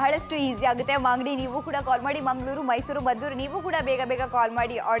ಮಾಡೋದು ಬಹಳಷ್ಟು ಈಸಿ ಆಗುತ್ತೆ. ಮಾಗಡಿ ನೀವು ಕೂಡ ಕಾಲ್ ಮಾಡಿ. ಮಂಗಳೂರು, ಮೈಸೂರು, ಮದ್ದೂರು ನೀವು ಕೂಡ ಬೇಗ ಕಾಲ್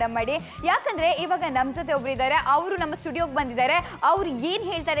ಮಾಡಿ ಆರ್ಡರ್ ಮಾಡಿ. ಯಾಕಂದ್ರೆ ಇವಾಗ ನಮ್ಮ ಜೊತೆ ಒಬ್ರು ಇದ್ದಾರೆ. ಅವರು ನಮ್ಮ ಸ್ಟುಡಿಯೋಗೆ ಬಂದಿದ್ದಾರೆ. ಅವ್ರು ಏನ್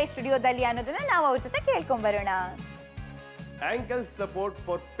ಹೇಳ್ತಾರೆ ಸ್ಟುಡಿಯೋದಲ್ಲಿ ಅನ್ನೋದನ್ನ ನಾವು ಅವ್ರ ಜೊತೆ ಕೇಳ್ಕೊಂಡ್ ಬರೋಣ. Ankle support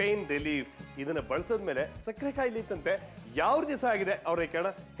for pain relief ಇದನ್ನ ಬಳಸೋದ್ಮೇಲೆ ಸಕ್ಕರೆ ಕಾಯಿಲೆ ಇತ್ತಂತೆ, ಯಾವ ದಿವಸ ಆಗಿದೆ ಅವ್ರ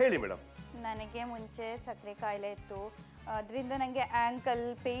ಕೇಳೋಣ. ಹೇಳಿ ಮೇಡಮ್. ನನಗೆ ಮುಂಚೆ ಸಕ್ಕರೆ ಕಾಯಿಲೆ ಇತ್ತು. ಅದರಿಂದ ನನಗೆ ಆ್ಯಂಕಲ್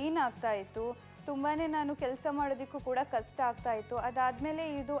ಪೇಯ್ನ್ ಆಗ್ತಾ ಇತ್ತು. ತುಂಬಾ ನಾನು ಕೆಲಸ ಮಾಡೋದಕ್ಕೂ ಕೂಡ ಕಷ್ಟ ಆಗ್ತಾ ಇತ್ತು. ಅದಾದಮೇಲೆ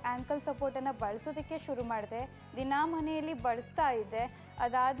ಇದು ಆ್ಯಂಕಲ್ ಸಪೋರ್ಟನ್ನು ಬಳಸೋದಕ್ಕೆ ಶುರು ಮಾಡಿದೆ. ದಿನ ಮನೆಯಲ್ಲಿ ಬಳಸ್ತಾ ಇದ್ದೆ.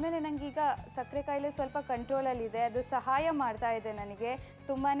 ಅದಾದಮೇಲೆ ನನಗೀಗ ಸಕ್ಕರೆ ಕಾಯಿಲೆ ಸ್ವಲ್ಪ ಕಂಟ್ರೋಲಲ್ಲಿದೆ. ಅದು ಸಹಾಯ ಮಾಡ್ತಾ ಇದೆ ನನಗೆ.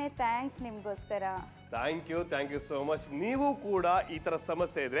 ತುಂಬಾ ಥ್ಯಾಂಕ್ಸ್ ನಿಮಗೋಸ್ಕರ. Thank you so much. ನೀವು ಕೂಡ ಈ ತರ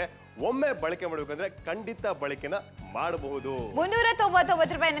ಸಮಸ್ಯೆ ಇದ್ರೆ ಒಮ್ಮೆ ಬಳಕೆ ಮಾಡಬೇಕಂದ್ರೆ ಖಂಡಿತ ಬಳಕೆನ ಮಾಡಬಹುದು.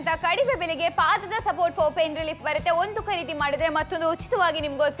 399 ರೂಪಾಯಿ ಅಂತ ಕಡಿಮೆ ಬೆಲೆಗೆ ಪಾದದ ಸಪೋರ್ಟ್ ಫಾರ್ ಪೇನ್ ರಿಲೀಫ್ ಬರುತ್ತೆ. ಒಂದು ಖರೀದಿ ಮಾಡಿದ್ರೆ ಮತ್ತೊಂದು ಉಚಿತವಾಗಿ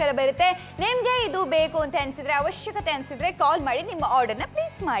ನಿಮ್ಗೋಸ್ಕರ ಬರುತ್ತೆ. ನಿಮ್ಗೆ ಇದು ಬೇಕು ಅಂತ ಅನ್ಸಿದ್ರೆ, ಅವಶ್ಯಕತೆ ಅನ್ಸಿದ್ರೆ ಕಾಲ್ ಮಾಡಿ ನಿಮ್ಮ ಆರ್ಡರ್ನ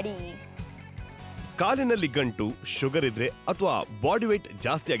ಪ್ಲೇಸ್ ಮಾಡಿ. ಕಾಲಿನಲ್ಲಿ ಗಂಟು, ಶುಗರ್ ಇದ್ರೆ ಅಥವಾ ಬಾಡಿ ವೇಟ್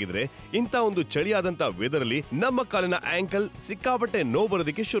ಜಾಸ್ತಿ ಆಗಿದ್ರೆ ಇಂಥ ಒಂದು ಚಳಿಯಾದಂತ ವೆದರ್ ಅಲ್ಲಿ ನಮ್ಮ ಕಾಲಿನ ಆಂಕಲ್ ಸಿಕ್ಕಾಪಟ್ಟೆ ನೋವು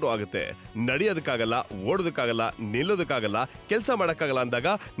ಬರೋದಕ್ಕೆ ಶುರು ಆಗುತ್ತೆ. ನಡೆಯೋದಕ್ಕಾಗಲ್ಲ, ಓಡೋದಕ್ಕಾಗಲ್ಲ, ನಿಲ್ಲೋದಕ್ಕಾಗಲ್ಲ, ಕೆಲಸ ಮಾಡಕ್ಕಾಗಲ್ಲ ಅಂದಾಗ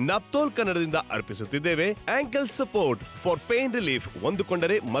ನಾಪ್ತೋಲ್ ಕನ್ನಡದಿಂದ ಅರ್ಪಿಸುತ್ತಿದ್ದೇವೆ ankle support for pain relief. ಒಂದು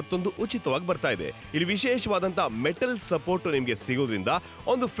ಕೊಂಡರೆ ಮತ್ತೊಂದು ಉಚಿತವಾಗಿ ಬರ್ತಾ ಇದೆ. ಇಲ್ಲಿ ವಿಶೇಷವಾದಂತ ಮೆಟಲ್ ಸಪೋರ್ಟ್ ನಿಮಗೆ ಸಿಗೋದ್ರಿಂದ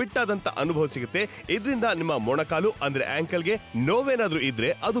ಒಂದು ಫಿಟ್ ಆದಂತ ಅನುಭವ ಸಿಗುತ್ತೆ. ಇದರಿಂದ ನಿಮ್ಮ ಮೊಣಕಾಲು ಅಂದ್ರೆ ಆಂಕಲ್ಗೆ ನೋವೇನಾದ್ರೂ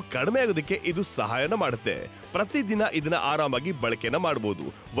ಇದ್ರೆ ಅದು ಕಡಿಮೆ ಆಗೋದಕ್ಕೆ ಇದು ಸಹಾಯ ಮಾಡುತ್ತೆ. ಪ್ರತಿದಿನ ಇದನ್ನ ಆರಾಮಾಗಿ ಬಳಕೆನ ಮಾಡಬಹುದು.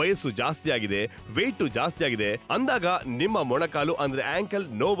 ವಯಸ್ಸು ಜಾಸ್ತಿ ಆಗಿದೆ, ವೇಟ್ ಜಾಸ್ತಿ ಆಗಿದೆ ಅಂದಾಗ ನಿಮ್ಮ ಮೊಣಕಾಲು ಅಂದ್ರೆ ಆಂಕಲ್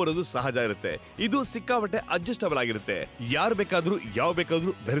ನೋವು ಬರೋದು ಸಹಜ ಇರುತ್ತೆ. ಇದು ಸಿಕ್ಕಾಪಟ್ಟೆ ಅಡ್ಜಸ್ಟಬಲ್ ಆಗಿರುತ್ತೆ. ಯಾರು ಬೇಕಾದ್ರೂ ಯಾವ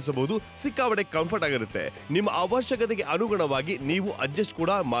ಬೇಕಾದ್ರೂ ಧರಿಸಬಹುದು. ಸಿಕ್ಕಾಪಟ್ಟೆ ಕಂಫರ್ಟ್ ಆಗಿರುತ್ತೆ. ನಿಮ್ಮ ಅವಶ್ಯಕತೆಗೆ ಅನುಗುಣವಾಗಿ ನೀವು ಅಡ್ಜಸ್ಟ್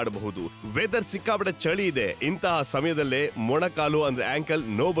ಕೂಡ ಮಾಡಬಹುದು. ವೆದರ್ ಸಿಕ್ಕಾಪಟ್ಟೆ ಚಳಿ ಇದೆ. ಇಂತಹ ಸಮಯದಲ್ಲೇ ಮೊಣಕಾಲು ಅಂದ್ರೆ ಆಂಕಲ್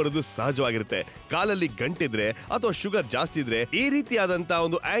ನೋವು ಬರೋದು ಸಹಜವಾಗಿರುತ್ತೆ. ಕಾಲಲ್ಲಿ ಗಂಟಿದ್ರೆ ಅಥವಾ ಶುಗರ್ ಜಾಸ್ತಿ ಇದ್ರೆ ಈ ರೀತಿಯಾದಂತಹ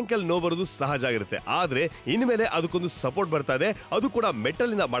ಒಂದು ಆಂಕಲ್ ನೋವು ಬರೋದು ಸಹಜ ಆಗಿರುತ್ತೆ. ಆದ್ರೆ ಇನ್ಮೇಲೆ ಅದಕ್ಕೊಂದು ಸಪೋರ್ಟ್ ಬರ್ತಾ ಇದೆ. ಅದು ಕೂಡ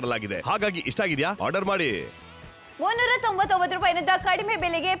ಮೆಟಲ್ ಇಂದ ಮಾಡಲಾಗಿದೆ. ಹಾಗಾಗಿ ಇಷ್ಟ ಆಗಿದೆಯಾ? ಆರ್ಡರ್ ಮಾಡಿ. 399 ರೂಪಾಯಿನಿಂದ ಕಡಿಮೆ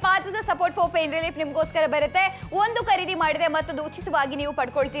ಬೆಲೆಗೆ ಪಾದದ ಸಪೋರ್ಟ್ ಫಾರ್ ಪೇನ್ ರಿಲೀಫ್ ನಿಮಗೋಸ್ಕರ ಬರುತ್ತೆ. ಒಂದು ಖರೀದಿ ಮಾಡಿದ್ರೆ ಮತ್ತೊಂದು ಉಚಿತವಾಗಿ ನೀವು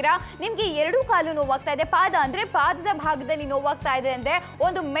ಪಡ್ಕೊಳ್ತೀರಾ. ನಿಮ್ಗೆ ಎರಡು ಕಾಲು ನೋವಾಗ್ತಾ ಇದೆ, ಪಾದ ಅಂದ್ರೆ ಪಾದದ ಭಾಗದಲ್ಲಿ ನೋವಾಗ್ತಾ ಇದೆ ಅಂದ್ರೆ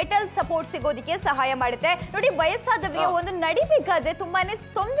ಒಂದು ಮೆಟಲ್ ಸಪೋರ್ಟ್ ಸಿಗೋದಿಕ್ಕೆ ಸಹಾಯ ಮಾಡುತ್ತೆ. ನೋಡಿ, ವಯಸ್ಸಾದವರಿಗೆ ಒಂದು ನಡಿಬೇಕಾದ್ರೆ ತುಂಬಾನೇ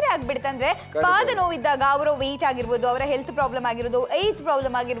ತೊಂದರೆ ಆಗ್ಬಿಡುತ್ತೆ. ಅಂದ್ರೆ ಪಾದ ನೋವಿದ್ದಾಗ ಅವರ ವೆಯ್ಟ್ ಆಗಿರ್ಬೋದು, ಅವರ ಹೆಲ್ತ್ ಪ್ರಾಬ್ಲಮ್ ಆಗಿರ್ಬೋದು, ಏಜ್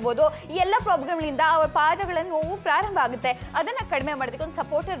ಪ್ರಾಬ್ಲಮ್ ಆಗಿರ್ಬೋದು, ಈ ಎಲ್ಲ ಪ್ರಾಬ್ಲಮ್ಗಳಿಂದ ಅವರ ಪಾದಗಳ ನೋವು ಪ್ರಾರಂಭ ಆಗುತ್ತೆ. ಅದನ್ನ ಕಡಿಮೆ ಮಾಡೋದಕ್ಕೆ ಒಂದು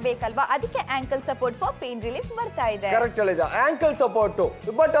ಸಪೋರ್ಟರ್ ಬೇಕಲ್ವಾ, ಅದಕ್ಕೆ ankle support for pain relief ಬರ್ತಾ ಇದೆ. ಕರೆಕ್ಟ್ ಹೇಳಿದ, ಆಂಕಲ್ ಸಪೋರ್ಟ್.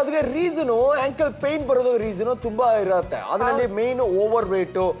 ಬಟ್ ಅದಕ್ಕೆ ರೀಸನ್, ಆಂಕಲ್ ಪೇನ್ ಬರೋದು ರೀಸನ್ ತುಂಬಾ ಇರುತ್ತೆ. ಅದರಲ್ಲಿ main over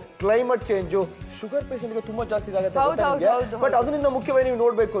wait, climate change, sugar patient ಗೆ ತುಂಬಾ ಜಾಸ್ತಿ ಆಗುತ್ತೆ. ಬಟ್ ಅದರಿಂದ ಮುಖ್ಯವಾಗಿ ನೀವು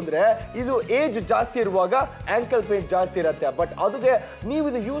ನೋಡ್ಬೇಕು ಅಂದ್ರೆ ಇದು ಏಜ್ ಜಾಸ್ತಿ ಇರುವಾಗ ಆಂಕಲ್ ಪೇನ್ ಜಾಸ್ತಿ ಇರುತ್ತೆ. ಬಟ್ ಅದಕ್ಕೆ ನೀವು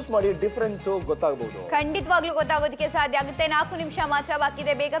ಇದು ಯೂಸ್ ಮಾಡಿ ಡಿಫರೆನ್ಸ್ ಗೊತ್ತಾಗಬಹುದು. ಖಂಡಿತವಾಗ್ಲೂ ಗೊತ್ತಾಗೋದಕ್ಕೆ ಸಾಧ್ಯ ಆಗುತ್ತೆ. 4 ನಿಮಿಷ ಮಾತ್ರ ಬಾಕಿ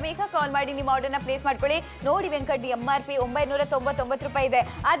ಇದೆ. ಬೇಗ ಬೇಗ ಕಾಲ್ ಮಾಡಿ ನಿಮ್ಮ ಆರ್ಡರ್ನ ಪ್ಲೇಸ್ ಮಾಡ್ಕೊಳ್ಳಿ. ನೋಡಿ ವೆಂಕಟ್, MRP 999 ರೂಪಾಯಿ ಇದೆ.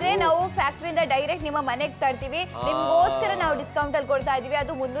 ಆದ್ರೆ ನಾವು ಫ್ಯಾಕ್ಟರಿಯಿಂದ ಡೈರೆಕ್ಟ್ ನಿಮ್ಮ ಮನೆಗೆ ತರ್ತೀವಿ. ನಿಮ್ಗೋಸ್ಕರ ನಾವು ಡಿಸ್ಕೌಂಟ್ ಅಲ್ಲಿ ಕೊಡ್ತಾ ಇದೀವಿ.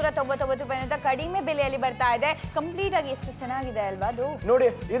 ಅದು 399 ರೂಪಾಯಿ ಅಂತ ಕಡಿಮೆ ಬೆಲೆಯಲ್ಲಿ ಬರ್ತಾ ಇದೆ. ಕಂಪ್ಲೀಟ್ ಆಗಿ ಎಷ್ಟು ಚೆನ್ನಾಗಿದೆ ಅಲ್ವಾ ಅದು. ನೋಡಿ,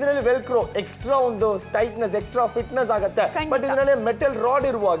 ಇದರಲ್ಲಿ ವೆಲ್ಕ್ರೋ ಎಕ್ಸ್ಟ್ರಾ ಒಂದು ಟೈಟ್ನೆಸ್, ಎಕ್ಸ್ಟ್ರಾ ಫಿಟ್ನೆಸ್ ಆಗುತ್ತೆ. ಬಟ್ ಇದರಲ್ಲಿ ಮೆಟಲ್ ರಾಡ್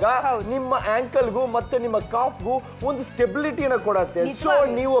ಇರುವಾಗ ನಿಮ್ಮ ಆಂಕಲ್ಗೂ ಮತ್ತೆ ನಿಮ್ಮ ಕಾಫ್ಗೂ ಒಂದು ಸ್ಟೆಬಿಲಿಟಿನ ಕೊಡುತ್ತೆ. ಸೊ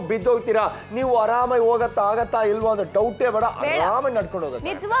ನೀವು ಬಿದ್ದೋಗ್ತೀರಾ, ನೀವು ಆರಾಮಾಗಿ ಆಗತ್ತಾ ಇಲ್ವಾ ಅಂತ ಡೌಟೇ ಬೇಡ, ಆರಾಮಾಗಿ ನಡ್ಕೊಂಡು ಹೋಗುತ್ತೆ.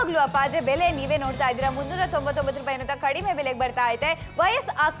 ನಿಜವಾಗ್ಲೂ ಅಪ್ಪ, ಆದ್ರೆ ಬೆಲೆ ನೀವೇ ನೋಡ್ತಾ ಇದ್ದೀರಾ, 399 ರೂಪಾಯಿ ಅಂತ ಕಡಿಮೆ ಬೆಲೆಗೆ ಬರ್ತಾ ಇದೆ.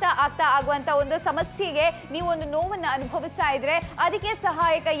 ವಯಸ್ಸು ಆಗ್ತಾ ಆಗುವಂತ ಒಂದು ಸಮಸ್ಯೆಗೆ ನೀವು ಒಂದು ನೋವನ್ನ ಅನುಭವಿಸ್ತಾ ಇದ್ರೆ ಅದಕ್ಕೆ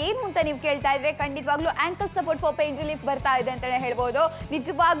ಸಹಾಯಕ ಏನು ಅಂತ ನೀವು ಕೇಳ್ತಾ ಇದ್ರೆ ಖಂಡಿತವಾಗ್ಲೂ ankle support for pain relief ಬರ್ತಾ ಇದೆ ಅಂತಾನೆ ಹೇಳ್ಬೋದು.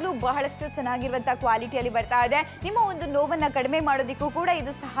 ನಿಜವಾಗ್ಲೂ ಬಹಳಷ್ಟು ಚೆನ್ನಾಗಿರುವಂತ ಕ್ವಾಲಿಟಿಯಲ್ಲಿ ಬರ್ತಾ ಇದೆ. ನಿಮ್ಮ ಒಂದು ನೋವನ್ನ ಕಡಿಮೆ ಮಾಡೋದಕ್ಕೂ ಕೂಡ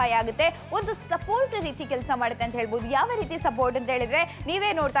ಇದು ಸಹಾಯ ಆಗುತ್ತೆ. ಒಂದು ಸಪೋರ್ಟ್ ರೀತಿ ಕೆಲಸ ಮಾಡುತ್ತೆ ಅಂತ ಹೇಳ್ಬೋದು. ಯಾವ ರೀತಿ ಸಪೋರ್ಟ್ ಅಂತ ಹೇಳಿದ್ರೆ ನೀವೇ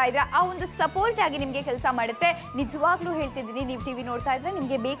ನೋಡ್ತಾ ಇದ್ರೆ ಆ ಒಂದು ಸಪೋರ್ಟ್ ಆಗಿ ನಿಮ್ಗೆ ಕೆಲಸ ಮಾಡುತ್ತೆ. ನಿಜವಾಗ್ಲೂ ಹೇಳ್ತಿದ್ದೀನಿ, ನೀವು ಟಿವಿ ನೋಡ್ತಾ ಇದ್ರೆ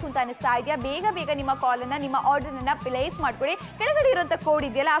ನಿಮ್ಗೆ ಬೇಕು ಅಂತ ಅನಿಸ್ತಾ ಇದೆಯಾ, ಬೇಗ ಬೇಗ ನಿಮ್ಮ ಕಾಲ್ ಅನ್ನ, ನಿಮ್ಮ ಆರ್ಡರ್ ಅನ್ನ ಪ್ಲೇಸ್ ಮಾಡ್ಕೊಳ್ಳಿ. ಕೆಳಗಡೆ ಇರುವಂತ ಕೋಡ್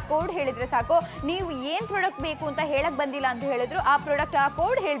ಇದೆಯಲ್ಲ, ಆ ಕೋಡ್ ಹೇಳಿದ್ರೆ ಸಾಕು. ನೀವು ಏನ್ ಪ್ರಾಡಕ್ಟ್ ಬೇಕು ಅಂತ ಹೇಳಕ್ ಬಂದಿಲ್ಲ ಅಂತ ಹೇಳಿದ್ರು ಆ ಪ್ರಾಡಕ್ಟ್ ಆ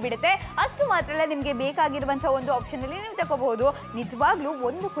ಕೋಡ್ ಹೇಳ್ಬಿಡುತ್ತೆ. ಅಷ್ಟು ಮಾತ್ರ ಅಲ್ಲ, ನಿಮ್ಗೆ ಬೇಕಾಗಿರುವಂತಹ ಒಂದು ಆಪ್ಷನ್ ಅಲ್ಲಿ ನೀವು ತಗೋಬಹುದು. ನಿಜವಾಗ್ಲೂ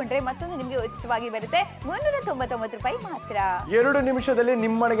ಒಂದು ಕೊಂಡ್ರೆ ಮತ್ತೊಂದು ನಿಮ್ಗೆ ಉಚಿತವಾಗಿ ಬರುತ್ತೆ. 399 ರೂಪಾಯಿ ಮಾತ್ರ. 2 ನಿಮಿಷದಲ್ಲಿ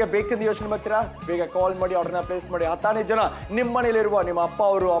ನಿಮ್ಮ ಮನೆಗೆ ಬೇಕೆಂದು ಯೋಚನೆ ಮಾಡ್ತೀರಾ, ಬೇಗ ಕಾಲ್ ಮಾಡಿ ಆರ್ಡರ್ನ ಪ್ಲೇಸ್ ಮಾಡಿ. ಹತ್ತಾನೇ ಜನ ನಿಮ್ಮ ಮನೆಯಲ್ಲಿರುವ ನಿಮ್ಮ ಅಪ್ಪ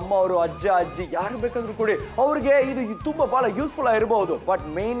ಅವರು, ಅಮ್ಮ ಅವರು, ಅಜ್ಜ ಅಜ್ಜಿ ಯಾರು ಬೇಕಂದ್ರೂ ಕೊಡಿ. ಅವ್ರಿಗೆ ಇದು ತುಂಬಾ ಬಹಳ ಯೂಸ್ಫುಲ್ ಆಗಿರಬಹುದು. ಬಟ್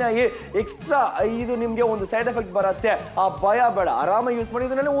ಮೇನ್ ಆಗಿ ಎಕ್ಸ್ಟ್ರಾ ಇದು ನಿಮ್ಗೆ ಒಂದು ಸೈಡ್ ಎಫೆಕ್ಟ್ ಬರುತ್ತೆ, ಆ ಭಯ ಬೇಡ, ಆರಾಮಾಗಿ ಯೂಸ್ ಮಾಡಿ.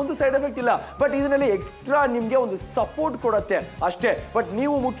 ಇದರಲ್ಲಿ ಒಂದು ಸೈಡ್ ಎಫೆಕ್ಟ್ ಇಲ್ಲ, ಬಟ್ ಇದರಲ್ಲಿ ಎಕ್ಸ್ಟ್ರಾ ನಿಮ್ಗೆ ಒಂದು ಸಪೋರ್ಟ್ ಕೊಡುತ್ತೆ ಅಷ್ಟೇ. ಬಟ್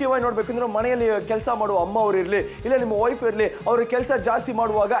ನೀವು ಮುಖ್ಯವಾಗಿ ನೋಡ್ಬೇಕಂದ್ರೆ ಮನೆಯಲ್ಲಿ ಕೆಲಸ ಮಾಡುವ ಅಮ್ಮ ಅವರು ಇರಲಿ, ಇಲ್ಲ ನಿಮ್ಮ ವೈಫ್ ಇರಲಿ, ಅವ್ರ ಕೆಲಸ ಜಾಸ್ತಿ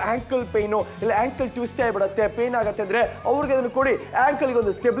ಮಾಡುವಾಗ ಆಂಕಲ್ ಪೇನು ಇಲ್ಲ ಆಂಕಲ್ ಟ್ವಿಸ್ಟ್ ಆಗಿಬಿಡುತ್ತೆ, ಪೇನ್ ಆಗುತ್ತೆ ಅಂದ್ರೆ ಅವ್ರಿಗೆ ಅದನ್ನು ಕೊಡಿ. ಆಂಕಲ್ಗೆ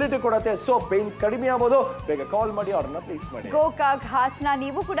ಒಂದು ಸ್ಟೆಬಿಲಿಟಿ ಕೊಡುತ್ತೆ. ಸೊ ಪೇನ್ ಕಡಿಮೆ ಆಗ್ಬೋದು. ಬೇಗ ಕಾಲ್ ಮಾಡಿ ಆರ್ಡರ್ನ ಪ್ಲೇಸ್ ಮಾಡಿ. ಗೋಕಾಕ್, ಹಾಸನ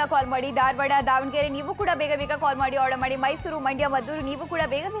ನೀವು ಕೂಡ ಕಾಲ್ ಮಾಡಿ. ಧಾರವಾಡ, ದಾವಣಗೆರೆ ನೀವು ಕೂಡ ಬೇಗ ಬೇಗ ಕಾಲ್ ಮಾಡಿ ಆರ್ಡರ್ ಮಾಡಿ. ಮೈಸೂರು, ಮಂಡ್ಯ, ಮದ್ದೂರು ನೀವು ಕೂಡ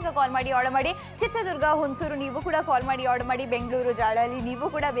ಬೇಗ ಬೇಗ ಕಾಲ್ ಮಾಡಿ ಆರ್ಡರ್ ಮಾಡಿ. ಚಿತ್ರದುರ್ಗ, ಹುಣಸೂರು ನೀವು ಕೂಡ ಕಾಲ್ ಮಾಡಿ ಆರ್ಡರ್ ಮಾಡಿ. ಬೆಂಗಳೂರು, ಜಾಳಹಳ್ಳಿ ನೀವು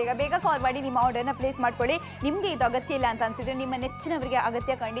ಕೂಡ ಬೇಗ ಬೇಗ ಕಾಲ್ ಮಾಡಿ ನಿಮ್ಮ ಆರ್ಡರ್ನ ಪ್ಲೇಸ್ ಮಾಡ್ಕೊಳ್ಳಿ. ನಿಮ್ಗೆ ಇದು ಅಗತ್ಯ ಇಲ್ಲ ಅಂತ ಅನ್ಸಿದ್ರೆ ನಿಮ್ಮ ನೆಚ್ಚಿನವರಿಗೆ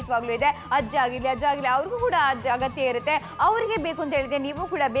ಅಗತ್ಯ ಖಂಡಿತವಾಗ್ಲೂ ಇದೆ. ಅಜ್ಜ ಆಗಿರ್ಲಿ ಅವ್ರಿಗೂ ಕೂಡ ಅಗತ್ಯ ಇರುತ್ತೆ. ಅವರಿಗೆ ಬೇಕು ಅಂತ ಹೇಳಿದ್ರೆ ನೀವು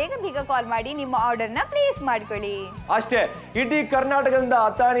ಕೂಡ ಬೇಗ ಬೇಗ ಕಾಲ್ ಮಾಡಿ ನಿಮ್ಮ ಆರ್ಡರ್ನ ಪ್ಲೇಸ್ ಮಾಡ್ಕೊಳ್ಳಿ. ಅಷ್ಟೇ, ಇಡೀ ಕರ್ನಾಟಕದಿಂದ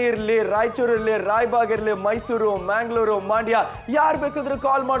ಅಥಾಣಿ ಇರಲಿ, ರಾಯಚೂರು ಇರಲಿ, ರಾಯಬಾಗ್ ಇರಲಿ, ಮೈಸೂರು, ಮ್ಯಾಂಗ್ಳೂರು, ಮಂಡ್ಯ ಯಾರು ಬೇಕಂದ್ರೆ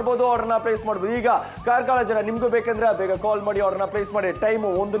ಕಾಲ್ ಮಾಡ್ಬೋದು, ಆರ್ಡರ್ನ ಪ್ಲೇಸ್ ಮಾಡ್ಬೋದು. ಈಗ ಕಾರ್ಕಳ ಜನ ನಿಮ್ಗೂ ಬೇಕಂದ್ರೆ ಬೇಗ ಕಾಲ್ ಮಾಡಿ ಆರ್ಡರ್ನ ಪ್ಲೇಸ್ ಮಾಡಿ. ಟೈಮು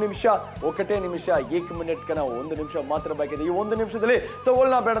 1 ನಿಮಿಷ, 1 ನಿಮಿಷ, 1 ಮಿನಿಟ್ ಕನ 1 ನಿಮಿಷ ಮಾತ್ರ ಬೇಕಿದೆ. ಈ 1 ನಿಮಿಷದಲ್ಲಿ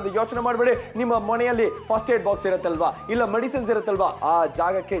ತಗೊಳ್ಳೋಣ ಬೇಡ ಅಂತ ಯೋಚನೆ ಮಾಡಬೇಡಿ. ನಿಮ್ಮ ಮನೆಯಲ್ಲಿ ಫಸ್ಟ್ ಏಡ್ ಬಾಕ್ಸ್ ಇರುತ್ತಲ್ವಾ, ಇಲ್ಲ ಮೆಡಿಸಿನ್ಸ್ ಇರುತ್ತಲ್ವಾ, ಆ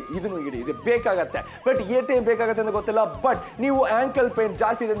ಜಾಗಕ್ಕೆ ಇದನ್ನು ಇಡಿ. ಇದು ಬೇಕಾಗತ್ತೆ. ಬಟ್ ಟೈಮ್ ಬೇಕಾಗತ್ತೆ ಅಂತ ಗೊತ್ತಿಲ್ಲ. ಬಟ್ ನೀವು ಆಂಕಲ್ ಪೇನ್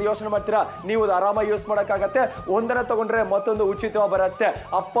ಜಾಸ್ತಿ ಇದೆ ಅಂತ ಯೋಚನೆ ಮಾಡ್ತೀರಾ, ನೀವು ಅದು ಆರಾಮಾಗಿ ಯೂಸ್ ಮಾಡೋಕ್ಕಾಗತ್ತೆ. ಒಂದನ್ನ ತಗೊಂಡ್ರೆ ಮತ್ತೊಂದು ಉಚಿತವಾಗಿ ಬರುತ್ತೆ.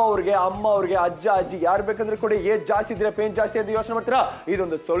 ಅಪ್ಪ ಅವ್ರಿಗೆ, ಅಮ್ಮ ಅವ್ರಿಗೆ, ಅಜ್ಜ ಅಜ್ಜಿ ಯಾರು ಬೇಕಂದ್ರೆ ಕೊಡಿ. ಏಜ್ ಜಾಸ್ತಿ ಇದ್ರೆ, ಪೇನ್ ಜಾಸ್ತಿ ಅಂತ ಯೋಚನೆ ಮಾಡ್ತೀರಾ,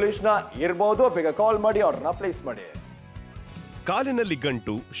 ಇದೊಂದು ಸೊಲ್ಯೂಷನ್ ಇರಬಹುದು. ಬೇಗ ಕಾಲ್ ಮಾಡಿ ಆರ್ಡರ್ನ ಪ್ಲೇಸ್ ಮಾಡಿ. ಕಾಲಿನಲ್ಲಿ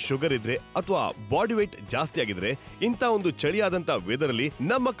ಗಂಟು, ಶುಗರ್ ಇದ್ರೆ ಅಥವಾ ಬಾಡಿ weight ಜಾಸ್ತಿ ಆಗಿದ್ರೆ ಇಂಥ ಒಂದು ಚಳಿಯಾದಂತ ವೆದರಲ್ಲಿ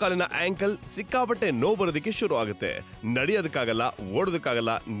ನಮ್ಮ ಕಾಲಿನ ಆಂಕಲ್ ಸಿಕ್ಕಾಪಟ್ಟೆ ನೋವು ಬರೋದಕ್ಕೆ ಶುರು ಆಗುತ್ತೆ. ನಡೆಯೋದಕ್ಕಾಗಲ್ಲ,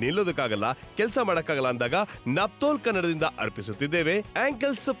 ಓಡೋದಕ್ಕಾಗಲ್ಲ, ನಿಲ್ಲೋದಕ್ಕಾಗಲ್ಲ, ಕೆಲಸ ಮಾಡಕ್ಕಾಗಲ್ಲ ಅಂದಾಗ ನಪ್ತೋಲ್ ಕನ್ನಡದಿಂದ ಅರ್ಪಿಸುತ್ತಿದ್ದೇವೆ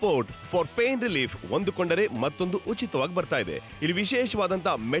ankle support for pain relief. ಒಂದು ಕೊಂಡರೆ ಮತ್ತೊಂದು ಉಚಿತವಾಗಿ ಬರ್ತಾ ಇದೆ. ಇಲ್ಲಿ ವಿಶೇಷವಾದಂತ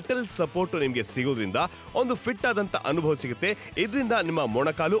ಮೆಟಲ್ ಸಪೋರ್ಟ್ ನಿಮಗೆ ಸಿಗೋದ್ರಿಂದ ಒಂದು ಫಿಟ್ ಆದಂತ ಅನುಭವ ಸಿಗುತ್ತೆ. ಇದರಿಂದ ನಿಮ್ಮ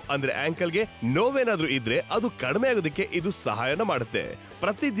ಮೊಣಕಾಲು ಅಂದ್ರೆ ಆಂಕಲ್ಗೆ ನೋವೇನಾದ್ರೂ ಇದ್ರೆ ಅದು ಕಡಿಮೆ ಆಗೋದಕ್ಕೆ ಇದು ಸಹಾಯ ಮಾಡುತ್ತೆ.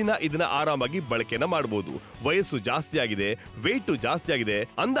 ಪ್ರತಿದಿನ ಇದನ್ನ ಆರಾಮಾಗಿ ಬಳಕೆನ ಮಾಡಬಹುದು. ವಯಸ್ಸು ಜಾಸ್ತಿ ಆಗಿದೆ, ವೇಟ್ ಜಾಸ್ತಿ ಆಗಿದೆ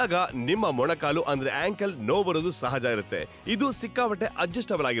ಅಂದಾಗ ನಿಮ್ಮ ಮೊಣಕಾಲು ಅಂದ್ರೆ ಆಂಕಲ್ ನೋವು ಬರೋದು ಸಹಜ ಇರುತ್ತೆ. ಇದು ಸಿಕ್ಕಾಪಟ್ಟೆ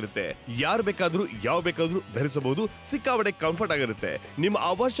ಅಡ್ಜಸ್ಟಬಲ್ ಆಗಿರುತ್ತೆ. ಯಾರು ಬೇಕಾದ್ರೂ ಯಾವ ಬೇಕಾದ್ರೂ ಧರಿಸಬಹುದು. ಸಿಕ್ಕಾಪಟ್ಟೆ ಕಂಫರ್ಟ್ ಆಗಿರುತ್ತೆ. ನಿಮ್ಮ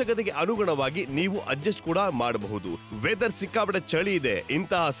ಅವಶ್ಯಕತೆಗೆ ಅನುಗುಣವಾಗಿ ನೀವು ಅಡ್ಜಸ್ಟ್ ಕೂಡ ಮಾಡಬಹುದು. ವೆದರ್ ಸಿಕ್ಕಾಪಟ್ಟೆ ಚಳಿ ಇದೆ,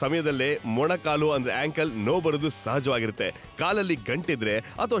 ಇಂತಹ ಸಮಯದಲ್ಲೇ ಮೊಣಕಾಲು ಅಂದ್ರೆ ಆಂಕಲ್ ನೋವು ಬರೋದು ಸಹಜವಾಗಿರುತ್ತೆ. ಕಾಲಲ್ಲಿ ಗಂಟಿದ್ರೆ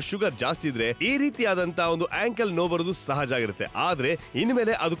ಅಥವಾ ಶುಗರ್ ಜಾಸ್ತಿ ಇದ್ರೆ ಈ ರೀತಿಯಾದಂತಹ ಒಂದು ಆಂಕಲ್ ನೋವು ಬರೋದು ಸಹಜ ಆಗಿರುತ್ತೆ. ಆದ್ರೆ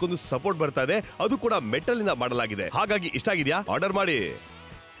ಇನ್ಮೇಲೆ ಅದಕ್ಕೊಂದು ಸಪೋರ್ಟ್ ಬರ್ತಾ ಇದೆ, ಅದು ಕೂಡ ಮೆಟಲ್ ಇಂದ ಮಾಡಲಾಗಿದೆ. ಹಾಗಾಗಿ ಇಷ್ಟ ಆಗಿದೆಯಾ? ಆರ್ಡರ್ ಮಾಡಿ.